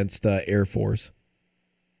routed against Air Force.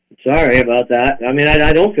 Sorry about that. I mean,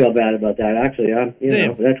 I don't feel bad about that, actually.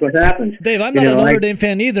 Dave, that's what happens. Dave, I'm not a Notre Dame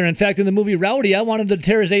fan either. In fact, in the movie Rowdy, I wanted to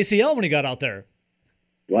tear his ACL when he got out there.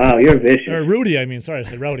 Wow, you're vicious. Or Rudy, I mean. Sorry, I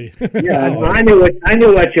said Rowdy. Yeah, I knew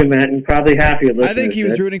what you meant, and probably half your listeners I think he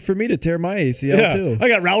was did. rooting for me to tear my ACL, too. I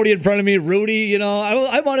got Rowdy in front of me. Rudy,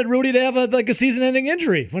 I wanted Rudy to have a season-ending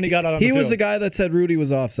injury when he got out on the field. He was the guy that said Rudy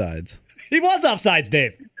was offsides. He was offsides,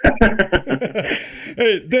 Dave.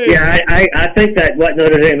 Hey, Dave. Yeah, I think that what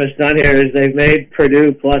Notre Dame has done here is they've made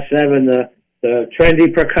Purdue +7 the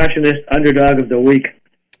trendy percussionist underdog of the week.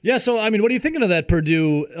 Yeah, so, I mean, what are you thinking of that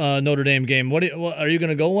Purdue Notre Dame game? Are you going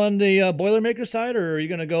to go on the Boilermaker side, or are you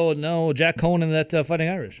going to go, Jack Cohen and that Fighting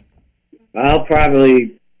Irish? I'll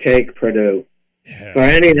probably take Purdue for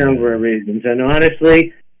any number of reasons. And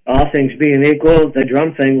honestly, all things being equal, the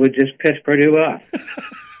drum thing would just piss Purdue off.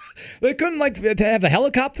 They couldn't, to have a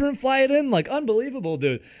helicopter and fly it in? Unbelievable,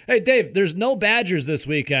 dude. Hey, Dave, there's no Badgers this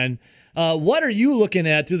weekend. What are you looking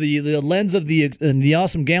at through the lens of the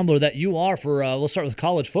awesome gambler that you are for, we'll start with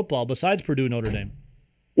college football, besides Purdue Notre Dame?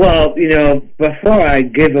 Well, before I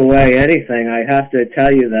give away anything, I have to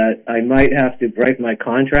tell you that I might have to break my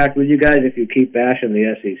contract with you guys if you keep bashing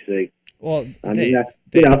the SEC. Well, Dave,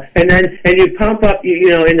 and you pump up,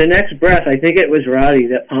 in the next breath, I think it was Roddy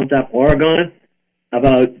that pumped up Oregon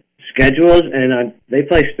about schedules, and they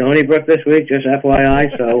play Stony Brook this week, just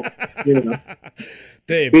FYI, so,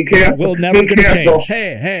 Dave, be careful. We'll never Be going to careful.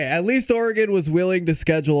 change. Hey, at least Oregon was willing to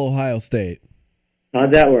schedule Ohio State.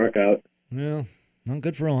 How'd that work out? Well, not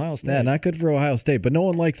good for Ohio State. Yeah, not good for Ohio State, but no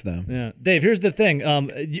one likes them. Yeah, Dave. Here's the thing: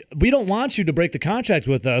 we don't want you to break the contract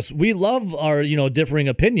with us. We love our differing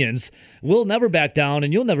opinions. We'll never back down,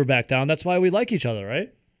 and you'll never back down. That's why we like each other,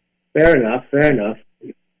 right? Fair enough.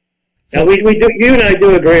 Now, we do. You and I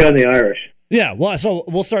do agree on the Irish. Yeah. Well, so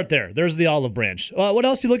we'll start there. There's the olive branch. What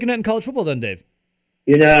else are you looking at in college football, then, Dave?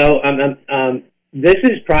 This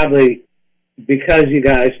is probably because you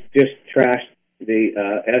guys just trashed the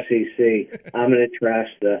SEC. I'm going to trash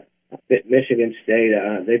the Michigan State.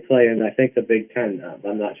 They play in, I think, the Big Ten.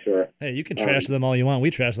 I'm not sure. Hey, you can trash them all you want.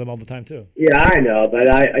 We trash them all the time too. Yeah, I know, but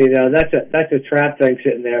that's a trap thing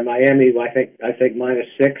sitting there. Miami, I think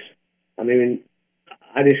 -6. I mean,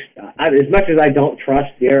 as much as I don't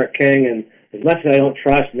trust Derek King and as much as I don't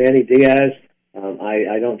trust Manny Diaz,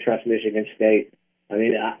 I don't trust Michigan State. I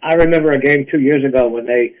mean, I remember a game 2 years ago when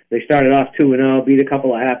they started off 2-0, beat a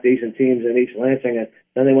couple of half-decent teams in East Lansing, and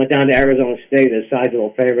then they went down to Arizona State as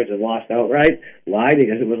sizable favorites and lost outright. Why?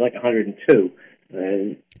 Because it was 102.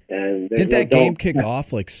 And didn't that game kick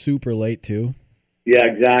off super late too? Yeah,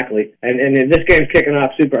 exactly. And this game's kicking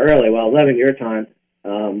off super early. Well, 11 your time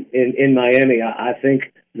in Miami. I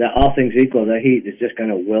think that all things equal, the Heat is just going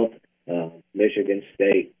to wilt Michigan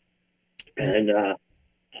State. And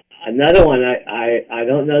another one, I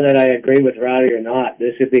don't know that I agree with Roddy or not.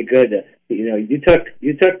 This would be good. You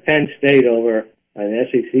took Penn State over an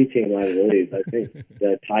SEC team, I believe. I think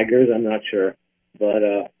the Tigers. I'm not sure, but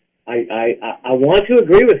I want to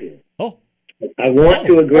agree with you. Oh, I want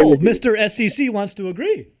to agree with you. Mr. SEC wants to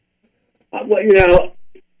agree. Well,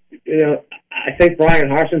 I think Brian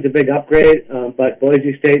Harson's a big upgrade, but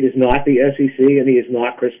Boise State is not the SEC, and he is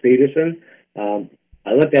not Chris Peterson.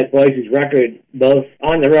 I looked at Boise's record both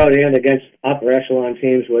on the road and against upper echelon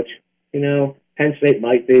teams, which, Penn State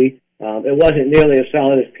might be. It wasn't nearly as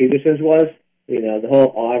solid as Peterson's was. The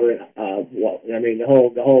whole Auburn, the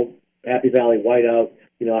whole Happy Valley whiteout.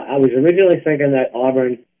 I was originally thinking that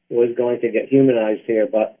Auburn was going to get humanized here,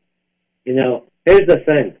 but, here's the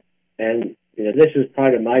thing, and, this is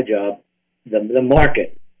part of my job, the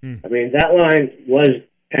market. I mean, that line was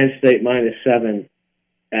Penn State -7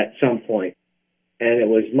 at some point. And it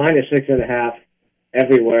was -6.5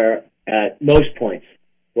 everywhere at most points.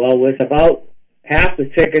 Well, with about half the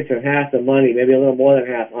tickets and half the money, maybe a little more than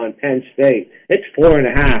half on Penn State, it's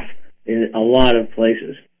 4.5 in a lot of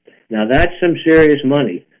places. Now, that's some serious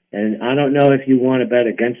money, and I don't know if you want to bet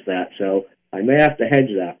against that, so I may have to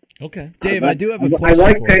hedge that. Okay. Dave, I do have a question I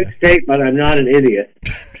like for Penn you. State, but I'm not an idiot.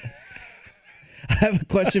 I have a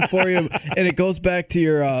question for you, and it goes back to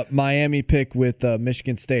your Miami pick with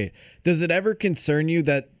Michigan State. Does it ever concern you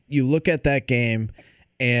that you look at that game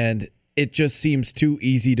and it just seems too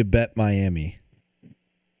easy to bet Miami?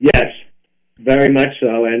 Yes. very much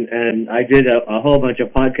so. And I did a whole bunch of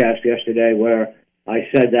podcasts yesterday where I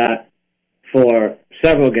said that for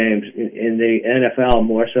several games in the NFL,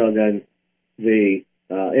 more so than the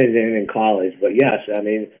in college. But yes, I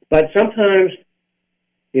mean, but sometimes,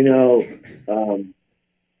 you know,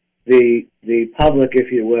 the public,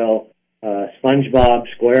 if you will, SpongeBob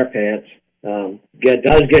SquarePants,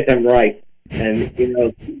 does get them right. And, you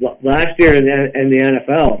know, last year in the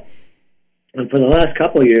NFL, and for the last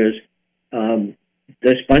couple of years,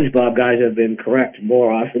 the SpongeBob guys have been correct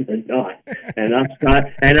more often than not. And us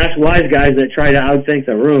wise guys that try to outthink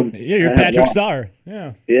the room. Yeah, you're Patrick Starr.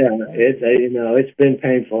 Yeah. Yeah, it's been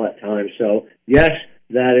painful at times. So yes,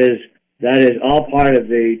 that is all part of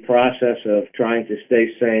the process of trying to stay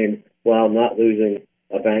sane while not losing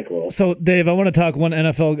a bankroll. So, Dave, I want to talk one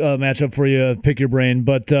NFL matchup for you, pick your brain,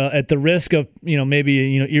 but at the risk of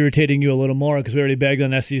maybe irritating you a little more because we already bagged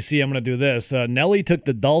on SEC, I'm going to do this. Nelly took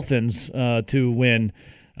the Dolphins to win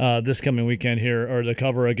this coming weekend here, or the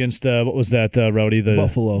cover against what was that, Rowdy? The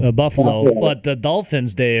Buffalo. Buffalo. But the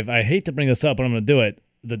Dolphins, Dave, I hate to bring this up, but I'm going to do it.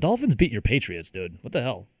 The Dolphins beat your Patriots, dude. What the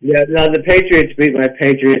hell? Yeah, no, the Patriots beat my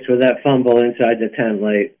Patriots with that fumble inside the 10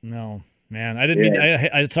 late. No. Man, I didn't. Yeah.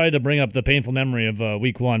 I decided to bring up the painful memory of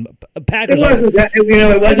Week 1. Packers. It wasn't that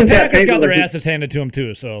painful. Got their asses handed to them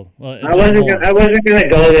too. So I wasn't going to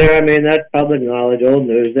go there. I mean, that's public knowledge, old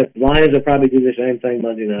news. The Lions will probably do the same thing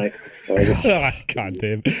Monday night. God,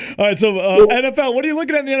 Dave. All right, so NFL. What are you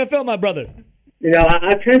looking at in the NFL, my brother? You know,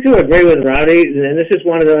 I tend to agree with Rowdy, and this is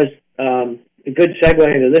one of those a good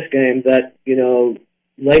segue into this game that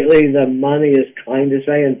lately the money is kind of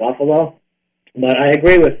saying Buffalo, but I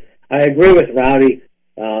agree with Rowdy.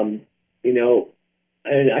 And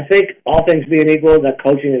I think all things being equal, that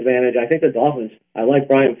coaching advantage. I think the Dolphins. I like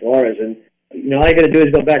Brian Flores, and all you got to do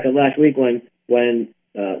is go back to last week when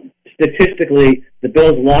statistically the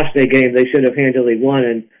Bills lost a game they should have handily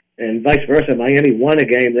won, and vice versa. Miami won a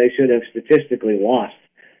game they should have statistically lost,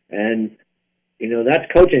 and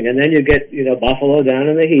that's coaching. And then you get Buffalo down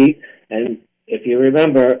in the heat, and if you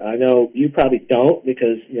remember, I know you probably don't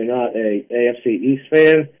because you're not a AFC East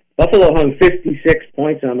fan. Buffalo hung 56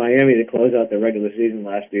 points on Miami to close out the regular season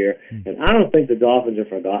last year, and I don't think the Dolphins have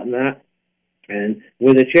forgotten that. And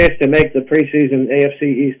with a chance to make the preseason AFC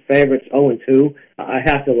East favorites 0-2, I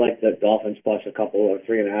have to like the Dolphins plus a couple or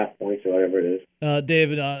 3.5 points or whatever it is.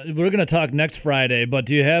 David, we're going to talk next Friday, but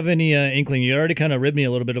do you have any inkling? You already kind of ribbed me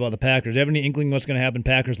a little bit about the Packers. Do you have any inkling what's going to happen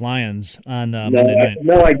Packers-Lions on Monday night?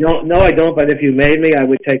 No, I don't. No, I don't. But if you made me, I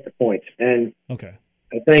would take the points. And okay,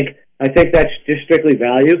 I think that's just strictly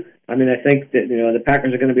value. I mean, I think that the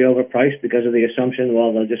Packers are going to be overpriced because of the assumption,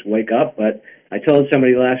 well, they'll just wake up. But I told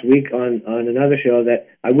somebody last week on another show that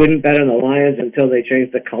I wouldn't bet on the Lions until they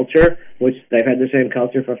change the culture, which they've had the same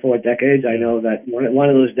culture for 4 decades. I know that one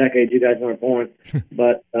of those decades you guys weren't born,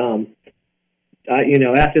 but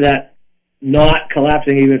after that, not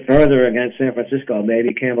collapsing even further against San Francisco,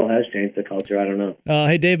 maybe Campbell has changed the culture. I don't know.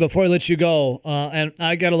 Hey, Dave, before I let you go, and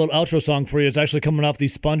I got a little outro song for you. It's actually coming off the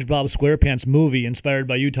SpongeBob SquarePants movie, inspired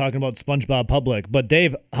by you talking about SpongeBob Public. But,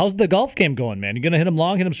 Dave, how's the golf game going, man? You going to hit him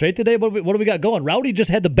long, hit him straight today? What do we got going? Rowdy just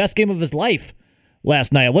had the best game of his life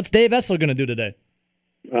last night. What's Dave Essler going to do today?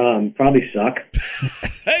 Probably suck.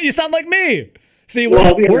 Hey, you sound like me. See,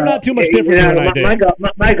 we're not too much different than I did.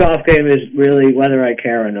 My golf game is really whether I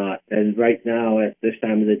care or not. And right now, at this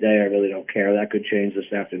time of the day, I really don't care. That could change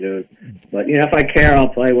this afternoon. But, if I care, I'll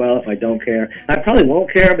play well. If I don't care, I probably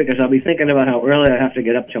won't care because I'll be thinking about how early I have to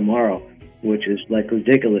get up tomorrow, which is,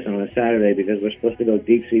 ridiculous on a Saturday because we're supposed to go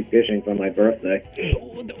deep-sea fishing for my birthday.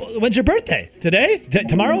 When's your birthday? Today?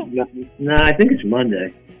 Tomorrow? No, I think it's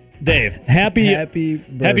Monday. Dave, happy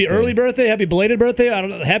early birthday, happy belated birthday. I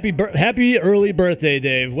don't know, happy early birthday,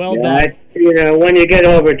 Dave. Well done. When you get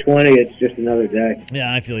over 20, it's just another day.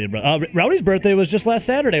 Yeah, I feel you, bro. Rowdy's birthday was just last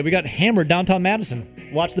Saturday. We got hammered downtown Madison.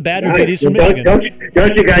 Watch the Badgers beat Eastern Michigan. Don't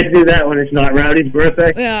you guys do that when it's not Rowdy's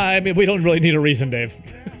birthday? Yeah, I mean, we don't really need a reason, Dave.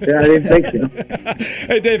 Yeah, I didn't think so.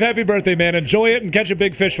 Hey, Dave, happy birthday, man. Enjoy it and catch a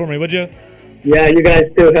big fish for me, would you? Yeah, you guys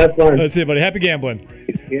too. Have fun. Let's see, buddy. Happy gambling.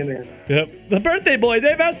 Yeah, man. Yep. The birthday boy,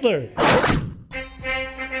 Dave Essler.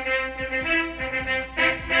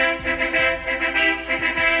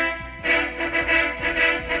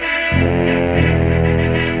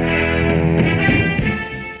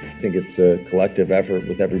 I think it's a collective effort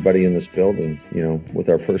with everybody in this building, with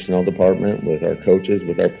our personnel department, with our coaches,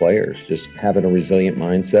 with our players, just having a resilient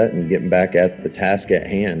mindset and getting back at the task at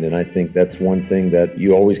hand. And I think that's one thing that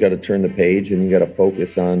you always got to turn the page and you got to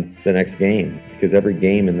focus on the next game, because every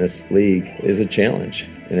game in this league is a challenge.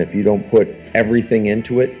 And if you don't put everything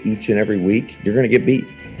into it each and every week, you're going to get beat.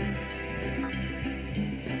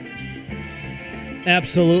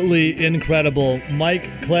 absolutely incredible. Mike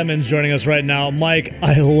Clemens joining us right now. Mike,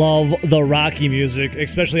 I love the Rocky music,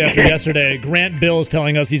 especially after yesterday. Grant Bill's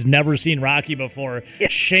telling us he's never seen Rocky before.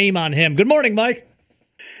 Shame on him. Good morning, Mike.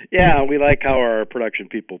 Yeah, we like how our production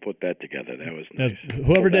people put that together. That was nice.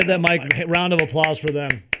 Whoever did that, Mike, round of applause for them.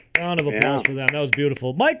 Round of applause for them. That was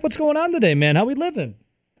beautiful. Mike, what's going on today, man? How we living?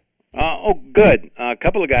 Good. A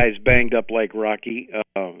couple of guys banged up like Rocky,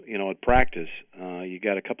 at practice. You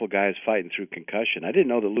got a couple of guys fighting through concussion. I didn't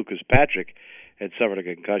know that Lucas Patrick had suffered a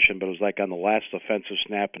concussion, but it was like on the last offensive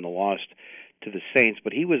snap in the loss to the Saints.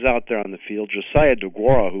 But he was out there on the field. Josiah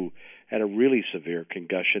DeGuara, who had a really severe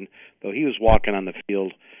concussion, though he was walking on the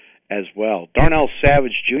field as well. Darnell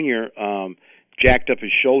Savage Jr. Jacked up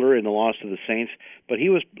his shoulder in the loss to the Saints, but he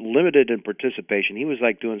was limited in participation. He was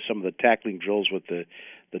like doing some of the tackling drills with the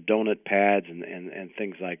donut pads and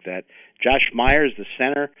things like that. Josh Myers, the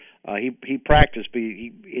center, he practiced, but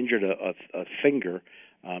he injured a finger,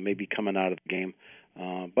 maybe coming out of the game.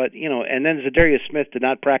 And then Zadarius Smith did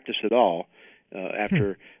not practice at all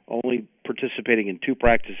after only participating in 2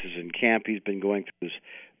 practices in camp. He's been going through his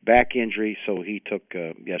back injury, so he took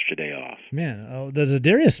yesterday off. Man, the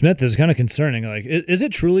Zadarius Smith is kind of concerning. Like, is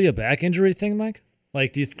it truly a back injury thing, Mike?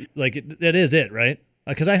 Like, that is it, right?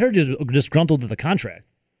 Because I heard he was disgruntled with the contract.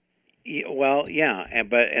 Yeah, well, yeah, and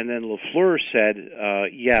then LaFleur said,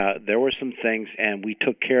 there were some things, and we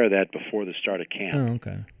took care of that before the start of camp. Oh,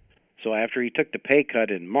 okay. So after he took the pay cut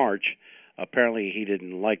in March, apparently he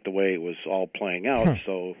didn't like the way it was all playing out,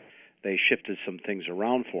 so they shifted some things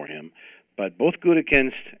around for him. But both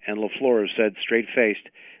Gutekunst and LaFleur have said straight-faced,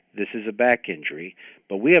 this is a back injury.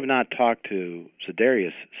 But we have not talked to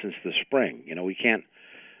Zadarius since the spring. We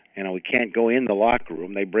can't go in the locker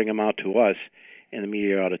room. They bring him out to us in the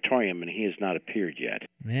media auditorium, and he has not appeared yet.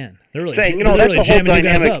 Man, they're really saying, that's really a whole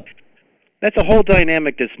dynamic. That's a whole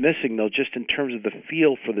dynamic that's missing, though, just in terms of the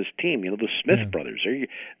feel for this team. The Smith brothers,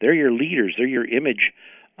 they're your leaders. They're your image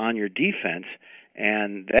on your defense.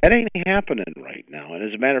 And that ain't happening right now. And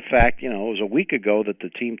as a matter of fact, it was a week ago that the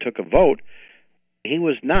team took a vote. He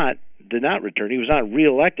did not return. He was not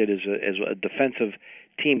reelected as a defensive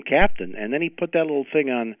team captain. And then he put that little thing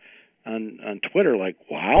on Twitter, like,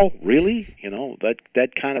 "Wow, really?"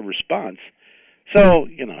 That kind of response. So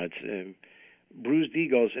it's bruised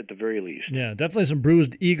egos at the very least. Yeah, definitely some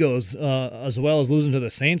bruised egos, as well as losing to the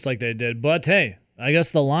Saints like they did. But hey, I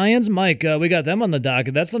guess the Lions, Mike, we got them on the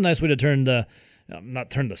docket. That's a nice way to not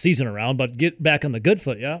turn the season around, but get back on the good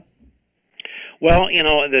foot, yeah? Well,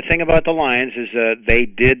 the thing about the Lions is they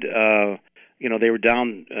did, they were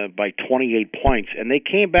down by 28 points, and they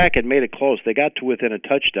came back and made it close. They got to within a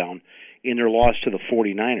touchdown in their loss to the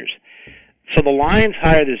 49ers. So the Lions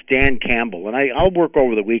hired this Dan Campbell, and I'll work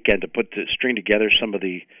over the weekend to string together some of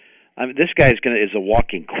the this guy is a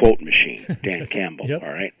walking quote machine, Dan Campbell, Yep.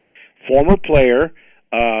 All right? Former player.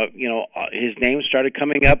 His name started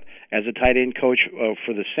coming up as a tight end coach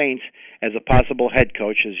for the Saints, as a possible head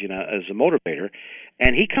coach, as a motivator,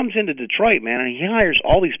 and he comes into Detroit, man, and he hires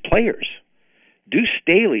all these players. Deuce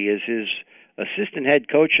Staley is his assistant head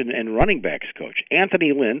coach and running backs coach.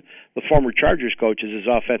 Anthony Lynn, the former Chargers coach, is his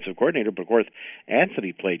offensive coordinator, but of course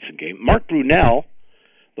Anthony played some game. Mark Brunell,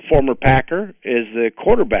 the former Packer, is the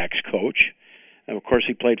quarterbacks coach, and of course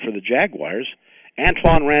he played for the Jaguars.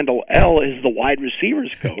 Antoine Randall L. is the wide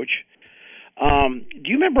receivers coach. Do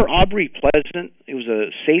you remember Aubrey Pleasant? He was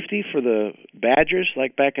a safety for the Badgers,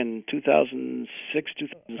 like back in 2006,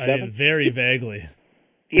 2007? Very vaguely.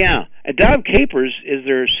 Yeah. And Don Capers is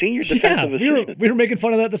their senior defensive assistant. We were making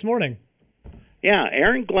fun of that this morning. Yeah,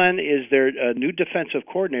 Aaron Glenn is their new defensive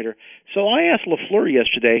coordinator. So I asked LaFleur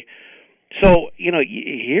yesterday, so,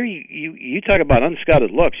 here you talk about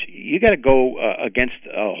unscouted looks. You got to go against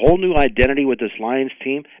a whole new identity with this Lions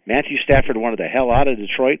team. Matthew Stafford wanted the hell out of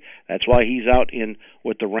Detroit. That's why he's out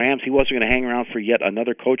with the Rams. He wasn't going to hang around for yet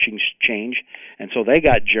another coaching change, and so they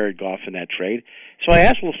got Jared Goff in that trade. So I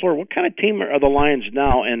asked LaFleur, what kind of team are the Lions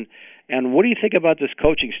now, and what do you think about this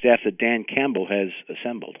coaching staff that Dan Campbell has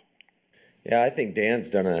assembled? Yeah, I think Dan's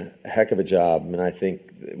done a heck of a job, and I think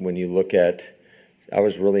when you look at I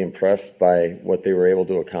was really impressed by what they were able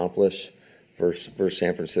to accomplish versus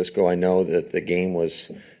San Francisco. I know that the game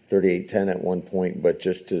was 38-10 at one point, but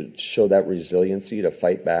just to show that resiliency to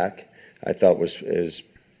fight back, I thought is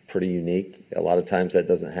pretty unique. A lot of times that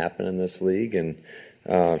doesn't happen in this league, and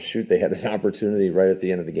they had an opportunity right at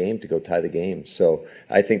the end of the game to go tie the game. So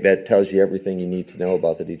I think that tells you everything you need to know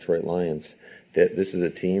about the Detroit Lions, that this is a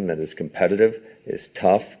team that is competitive, is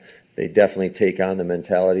tough. They definitely take on the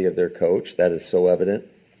mentality of their coach. That is so evident.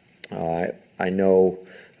 I know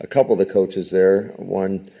a couple of the coaches there.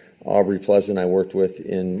 One Aubrey Pleasant I worked with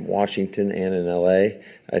in Washington and in L.A.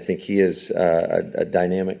 I think he is a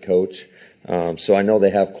dynamic coach. So I know they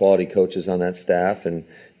have quality coaches on that staff, and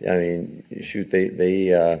I mean, shoot,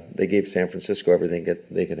 they gave San Francisco everything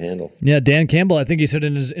they could handle. Yeah, Dan Campbell, I think he said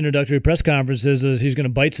in his introductory press conferences is he's going to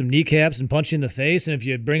bite some kneecaps and punch you in the face, and if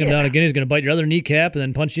you bring him down again, he's going to bite your other kneecap and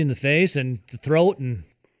then punch you in the face and the throat, and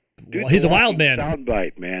he's a wild man.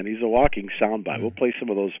 Soundbite, man. He's a walking soundbite. We'll play some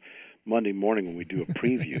of those Monday morning when we do a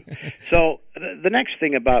preview. So the next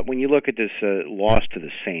thing about when you look at this loss to the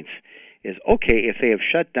Saints is, okay, if they have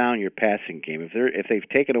shut down your passing game, if they've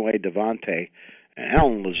taken away Devontae and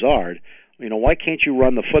Alan Lazard, why can't you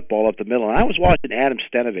run the football up the middle? And I was watching Adam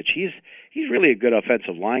Stenovich. He's really a good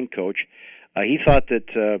offensive line coach. He thought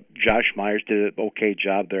that Josh Myers did an okay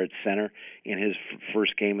job there at center in his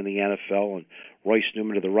first game in the NFL, and Royce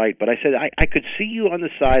Newman to the right. But I said, I could see you on the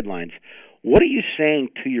sidelines. What are you saying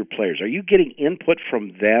to your players? Are you getting input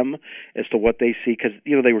from them as to what they see? Because,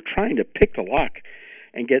 they were trying to pick the lock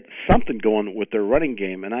and get something going with their running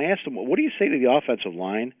game. And I asked them, what do you say to the offensive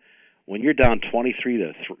line when you're down 24-3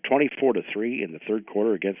 in the third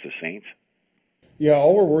quarter against the Saints? Yeah,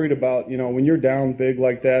 all we're worried about, when you're down big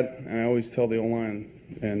like that, and I always tell the O-line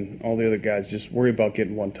and all the other guys, just worry about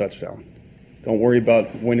getting one touchdown. Don't worry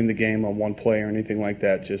about winning the game on one play or anything like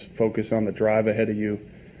that. Just focus on the drive ahead of you.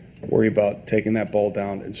 Worry about taking that ball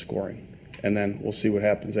down and scoring. And then we'll see what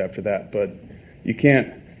happens after that. But you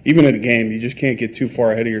can't, even in a game, you just can't get too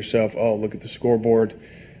far ahead of yourself. Oh, look at the scoreboard.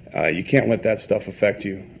 You can't let that stuff affect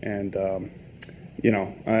you. And,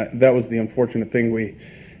 that was the unfortunate thing. We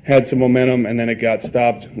had some momentum, and then it got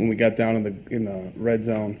stopped when we got down in the red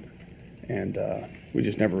zone. And we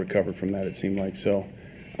just never recovered from that, it seemed like. So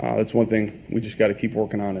that's one thing we just got to keep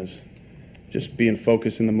working on, is just being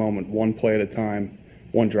focused in the moment, one play at a time,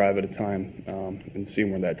 one drive at a time, and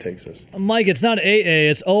seeing where that takes us. Mike, it's not AA,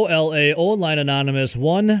 it's OLA, O-Line Anonymous,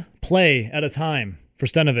 one play at a time for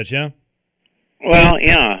Stenovich, yeah? Well,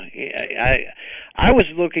 yeah. I was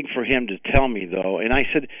looking for him to tell me, though, and I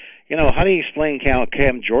said, how do you explain how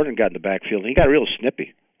Cam Jordan got in the backfield? And he got real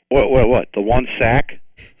snippy. What? The one sack?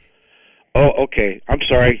 Oh, okay. I'm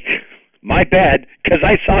sorry. My bad, because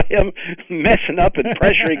I saw him messing up and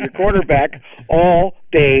pressuring your quarterback all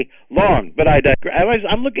day long. But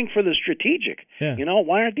I'm looking for the strategic. Yeah.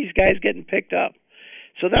 Why aren't these guys getting picked up?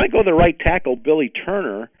 So then I go to the right tackle, Billy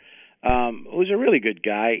Turner, who's a really good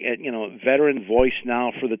guy, and veteran voice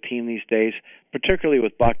now for the team these days, particularly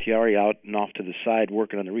with Bakhtiari out and off to the side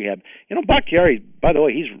working on the rehab. Bakhtiari, by the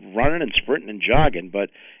way, he's running and sprinting and jogging,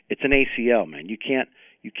 but it's an ACL, man. You can't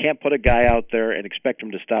put a guy out there and expect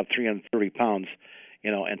him to stop 330 pounds,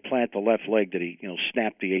 and plant the left leg that he,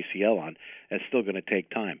 snapped the ACL on. That's still going to take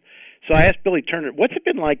time. So I asked Billy Turner, what's it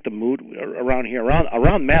been like, the mood around here,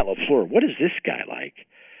 around Matt LaFleur? What is this guy like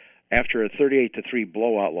after a 38-3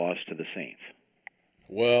 blowout loss to the Saints?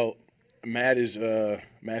 Well, Matt's a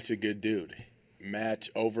good dude. Matt,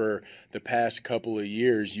 over the past couple of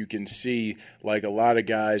years, you can see, like a lot of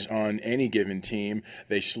guys on any given team,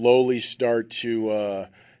 they slowly start to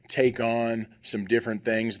take on some different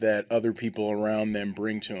things that other people around them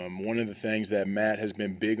bring to them. One of the things that Matt has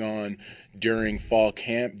been big on during fall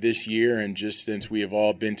camp this year, and just since we have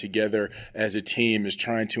all been together as a team, is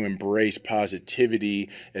trying to embrace positivity,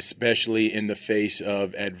 especially in the face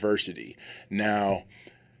of adversity. Now,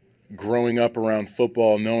 growing up around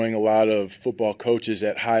football, knowing a lot of football coaches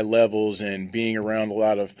at high levels and being around a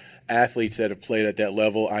lot of athletes that have played at that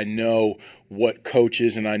level, I know what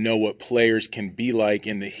coaches and I know what players can be like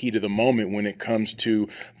in the heat of the moment when it comes to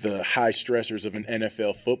the high stressors of an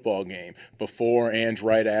NFL football game, before and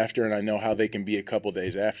right after, and I know how they can be a couple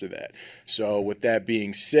days after that. So with that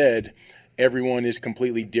being said, everyone is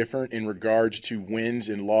completely different in regards to wins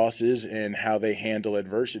and losses and how they handle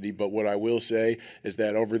adversity. But what I will say is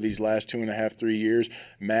that over these last 2.5, 3 years,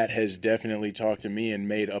 Matt has definitely talked to me and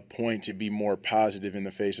made a point to be more positive in the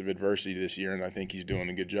face of adversity this year, and I think he's doing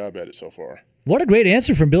a good job at it so far. What a great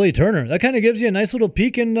answer from Billy Turner. That kind of gives you a nice little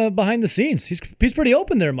peek in behind the scenes. He's pretty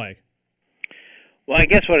open there, Mike. Well, I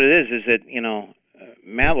guess what it is that,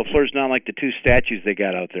 Matt LaFleur's not like the two statues they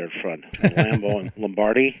got out there in front, Lambeau and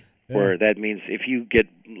Lombardi. Where that means if you get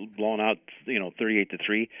blown out,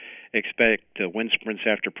 38-3, expect wind sprints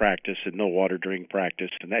after practice and no water during practice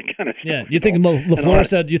and that kind of stuff. Yeah, you think LaFleur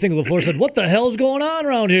said? You think LaFleur said, "What the hell's going on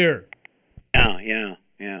around here?" Yeah.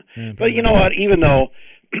 But you know what? Even though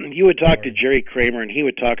you would talk to Jerry Kramer and he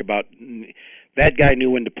would talk about that guy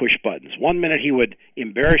knew when to push buttons. 1 minute he would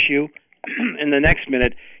embarrass you, and the next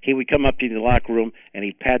minute he would come up to you in the locker room and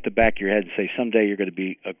he'd pat the back of your head and say, "Someday you're going to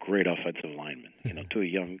be a great offensive lineman," to a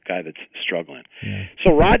young guy that's struggling. Yeah.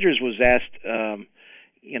 So Rodgers was asked,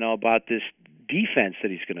 about this defense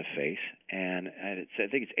that he's going to face, and I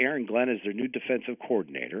think it's Aaron Glenn is their new defensive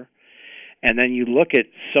coordinator. And then you look at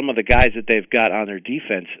some of the guys that they've got on their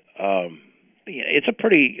defense. It's a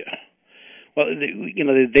pretty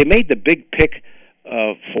they made the big pick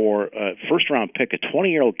for a first-round pick, a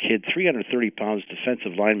 20-year-old kid, 330 pounds,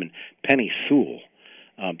 defensive lineman Penny Sewell.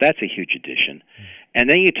 That's a huge addition. And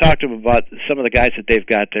then you talked to him about some of the guys that they've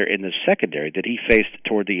got there in the secondary that he faced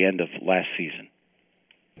toward the end of last season.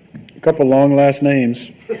 A couple long last names.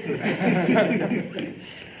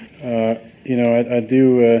 I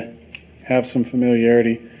do have some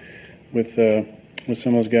familiarity with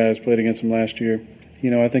some of those guys. Played against them last year.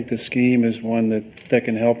 I think the scheme is one that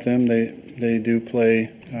can help them. They do play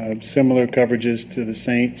similar coverages to the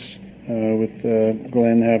Saints, with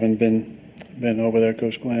Glenn having been over there,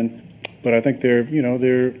 Coach Glenn. But I think they're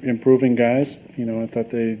improving guys. I thought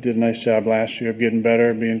they did a nice job last year of getting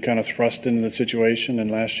better, being kind of thrust into the situation. And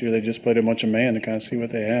last year they just played a bunch of man to kind of see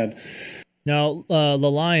what they had. Now, the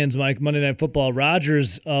Lions, Mike, Monday Night Football,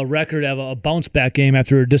 Rodgers' record of a bounce-back game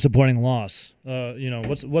after a disappointing loss.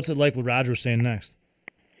 What's it like with Rodgers saying next?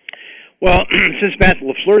 Well, since Matt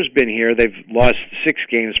LaFleur's been here, they've lost 6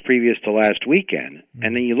 games previous to last weekend.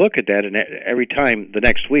 And then you look at that, and every time the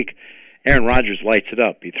next week, Aaron Rodgers lights it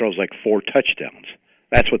up. He throws like 4 touchdowns.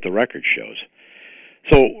 That's what the record shows.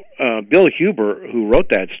 So Bill Huber, who wrote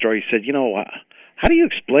that story, said, how do you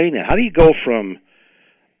explain that? How do you go from,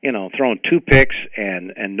 throwing 2 picks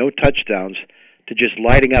and no touchdowns to just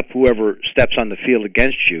lighting up whoever steps on the field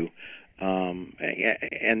against you?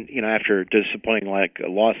 After disappointing like a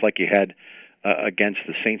loss like you had against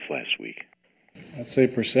the Saints last week. I'd say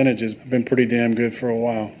percentages have been pretty damn good for a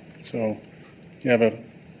while. So you have a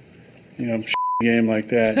game like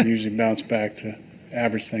that, you usually bounce back to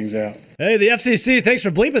average things out. Hey, the FCC, thanks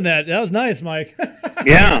for bleeping that. That was nice, Mike.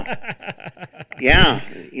 Yeah.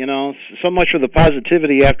 So much for the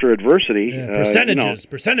positivity after adversity. Yeah,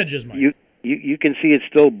 percentages, Mike. You can see it's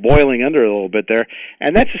still boiling under a little bit there.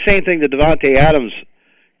 And that's the same thing that Davante Adams,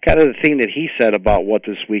 kind of the thing that he said about what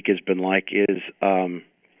this week has been like is,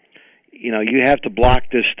 you have to block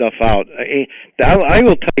this stuff out. I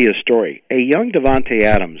will tell you a story. A young Davante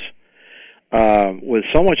Adams, with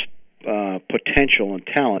so much potential and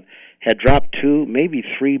talent, had dropped 2, maybe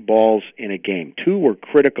 3 balls in a game. 2 were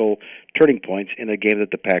critical turning points in a game that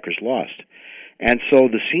the Packers lost. And so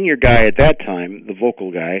the senior guy at that time, the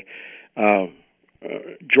vocal guy,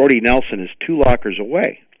 Jordy Nelson, is 2 lockers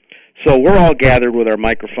away. So we're all gathered with our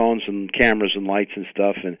microphones and cameras and lights and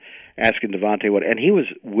stuff and asking Davante and he was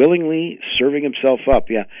willingly serving himself up.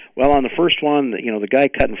 Yeah, well, on the first one, the guy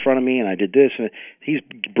cut in front of me and I did this, and he's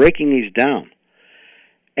breaking these down.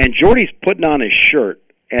 And Jordy's putting on his shirt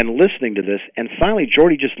and listening to this, and finally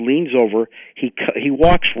Jordy just leans over, he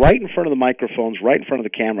walks right in front of the microphones, right in front of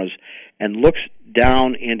the cameras, and looks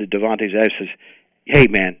down into Davante's eyes and says, "Hey,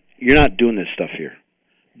 man, you're not doing this stuff here.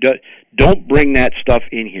 Don't bring that stuff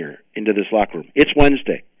in here, into this locker room. It's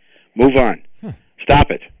Wednesday. Move on. Stop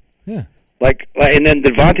it." Yeah. And then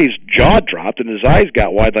Davante's jaw dropped and his eyes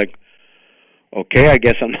got wide like, okay, I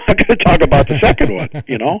guess I'm not going to talk about the second one,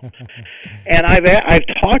 And I've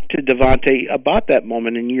talked to Davante about that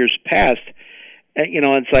moment in years past.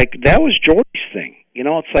 It's like that was Jordy's thing.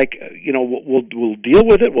 It's like, we'll deal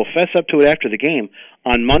with it. We'll fess up to it after the game.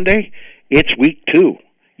 On Monday, it's week 2.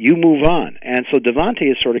 You move on. And so Davante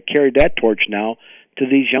has sort of carried that torch now to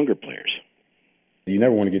these younger players. You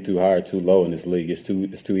never want to get too high or too low in this league. It's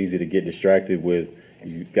too easy to get distracted with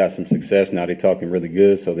you've got some success, now they're talking really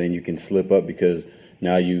good, so then you can slip up because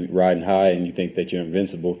now you riding high and you think that you're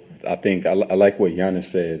invincible. I think I like what Giannis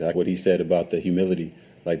said, like what he said about the humility.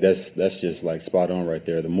 Like that's just like spot on right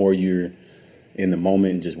there. The more you're in the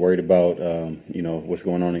moment and just worried about what's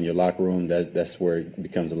going on in your locker room, that's where it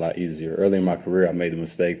becomes a lot easier. Early in my career, I made a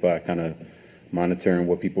mistake by kind of monitoring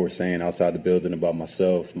what people were saying outside the building about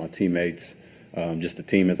myself, my teammates, just the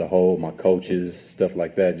team as a whole, my coaches, stuff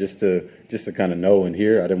like that, just to kind of know and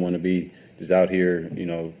hear. I didn't want to be just out here,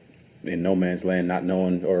 in no man's land, not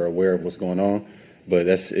knowing or aware of what's going on. But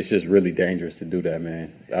it's just really dangerous to do that,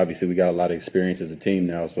 man. Obviously, we got a lot of experience as a team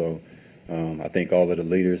now, so I think all of the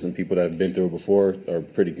leaders and people that have been through it before are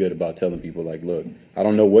pretty good about telling people, like, look, I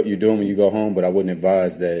don't know what you're doing when you go home, but I wouldn't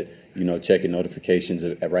advise that, checking notifications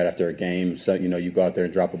right after a game. So, you go out there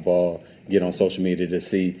and drop a ball, get on social media to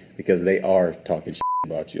see, because they are talking shit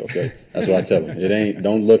about you, okay? That's what I tell them.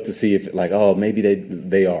 Don't look to see if, maybe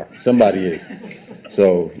they are. Somebody is.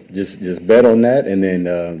 So just bet on that and then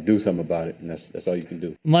do something about it. And that's all you can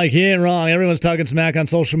do. Mike, he ain't wrong. Everyone's talking smack on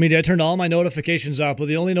social media. I turned all my notifications off, but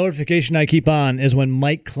the only notification I keep on is when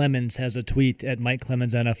Mike Clemens has a tweet at Mike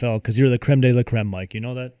Clemens NFL, because you're the creme de la creme, Mike. You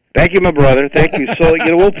know that? Thank you, my brother. Thank you. So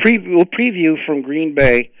we'll preview from Green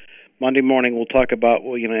Bay Monday morning. We'll talk about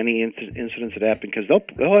any incidents that happen, because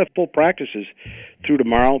they'll have full practices through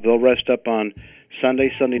tomorrow. They'll rest up on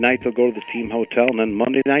Sunday night. They'll go to the team hotel, and then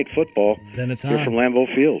Monday Night Football. Then it's here on from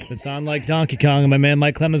Lambeau Field. It's on like Donkey Kong, and my man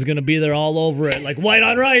Mike Clemens is going to be there all over it, like white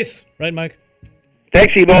on rice. Right, Mike?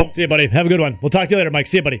 Thanks, Ebo. See you, buddy. Have a good one. We'll talk to you later, Mike.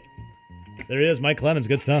 See you, buddy. There he is, Mike Clemens.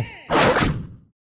 Good stuff.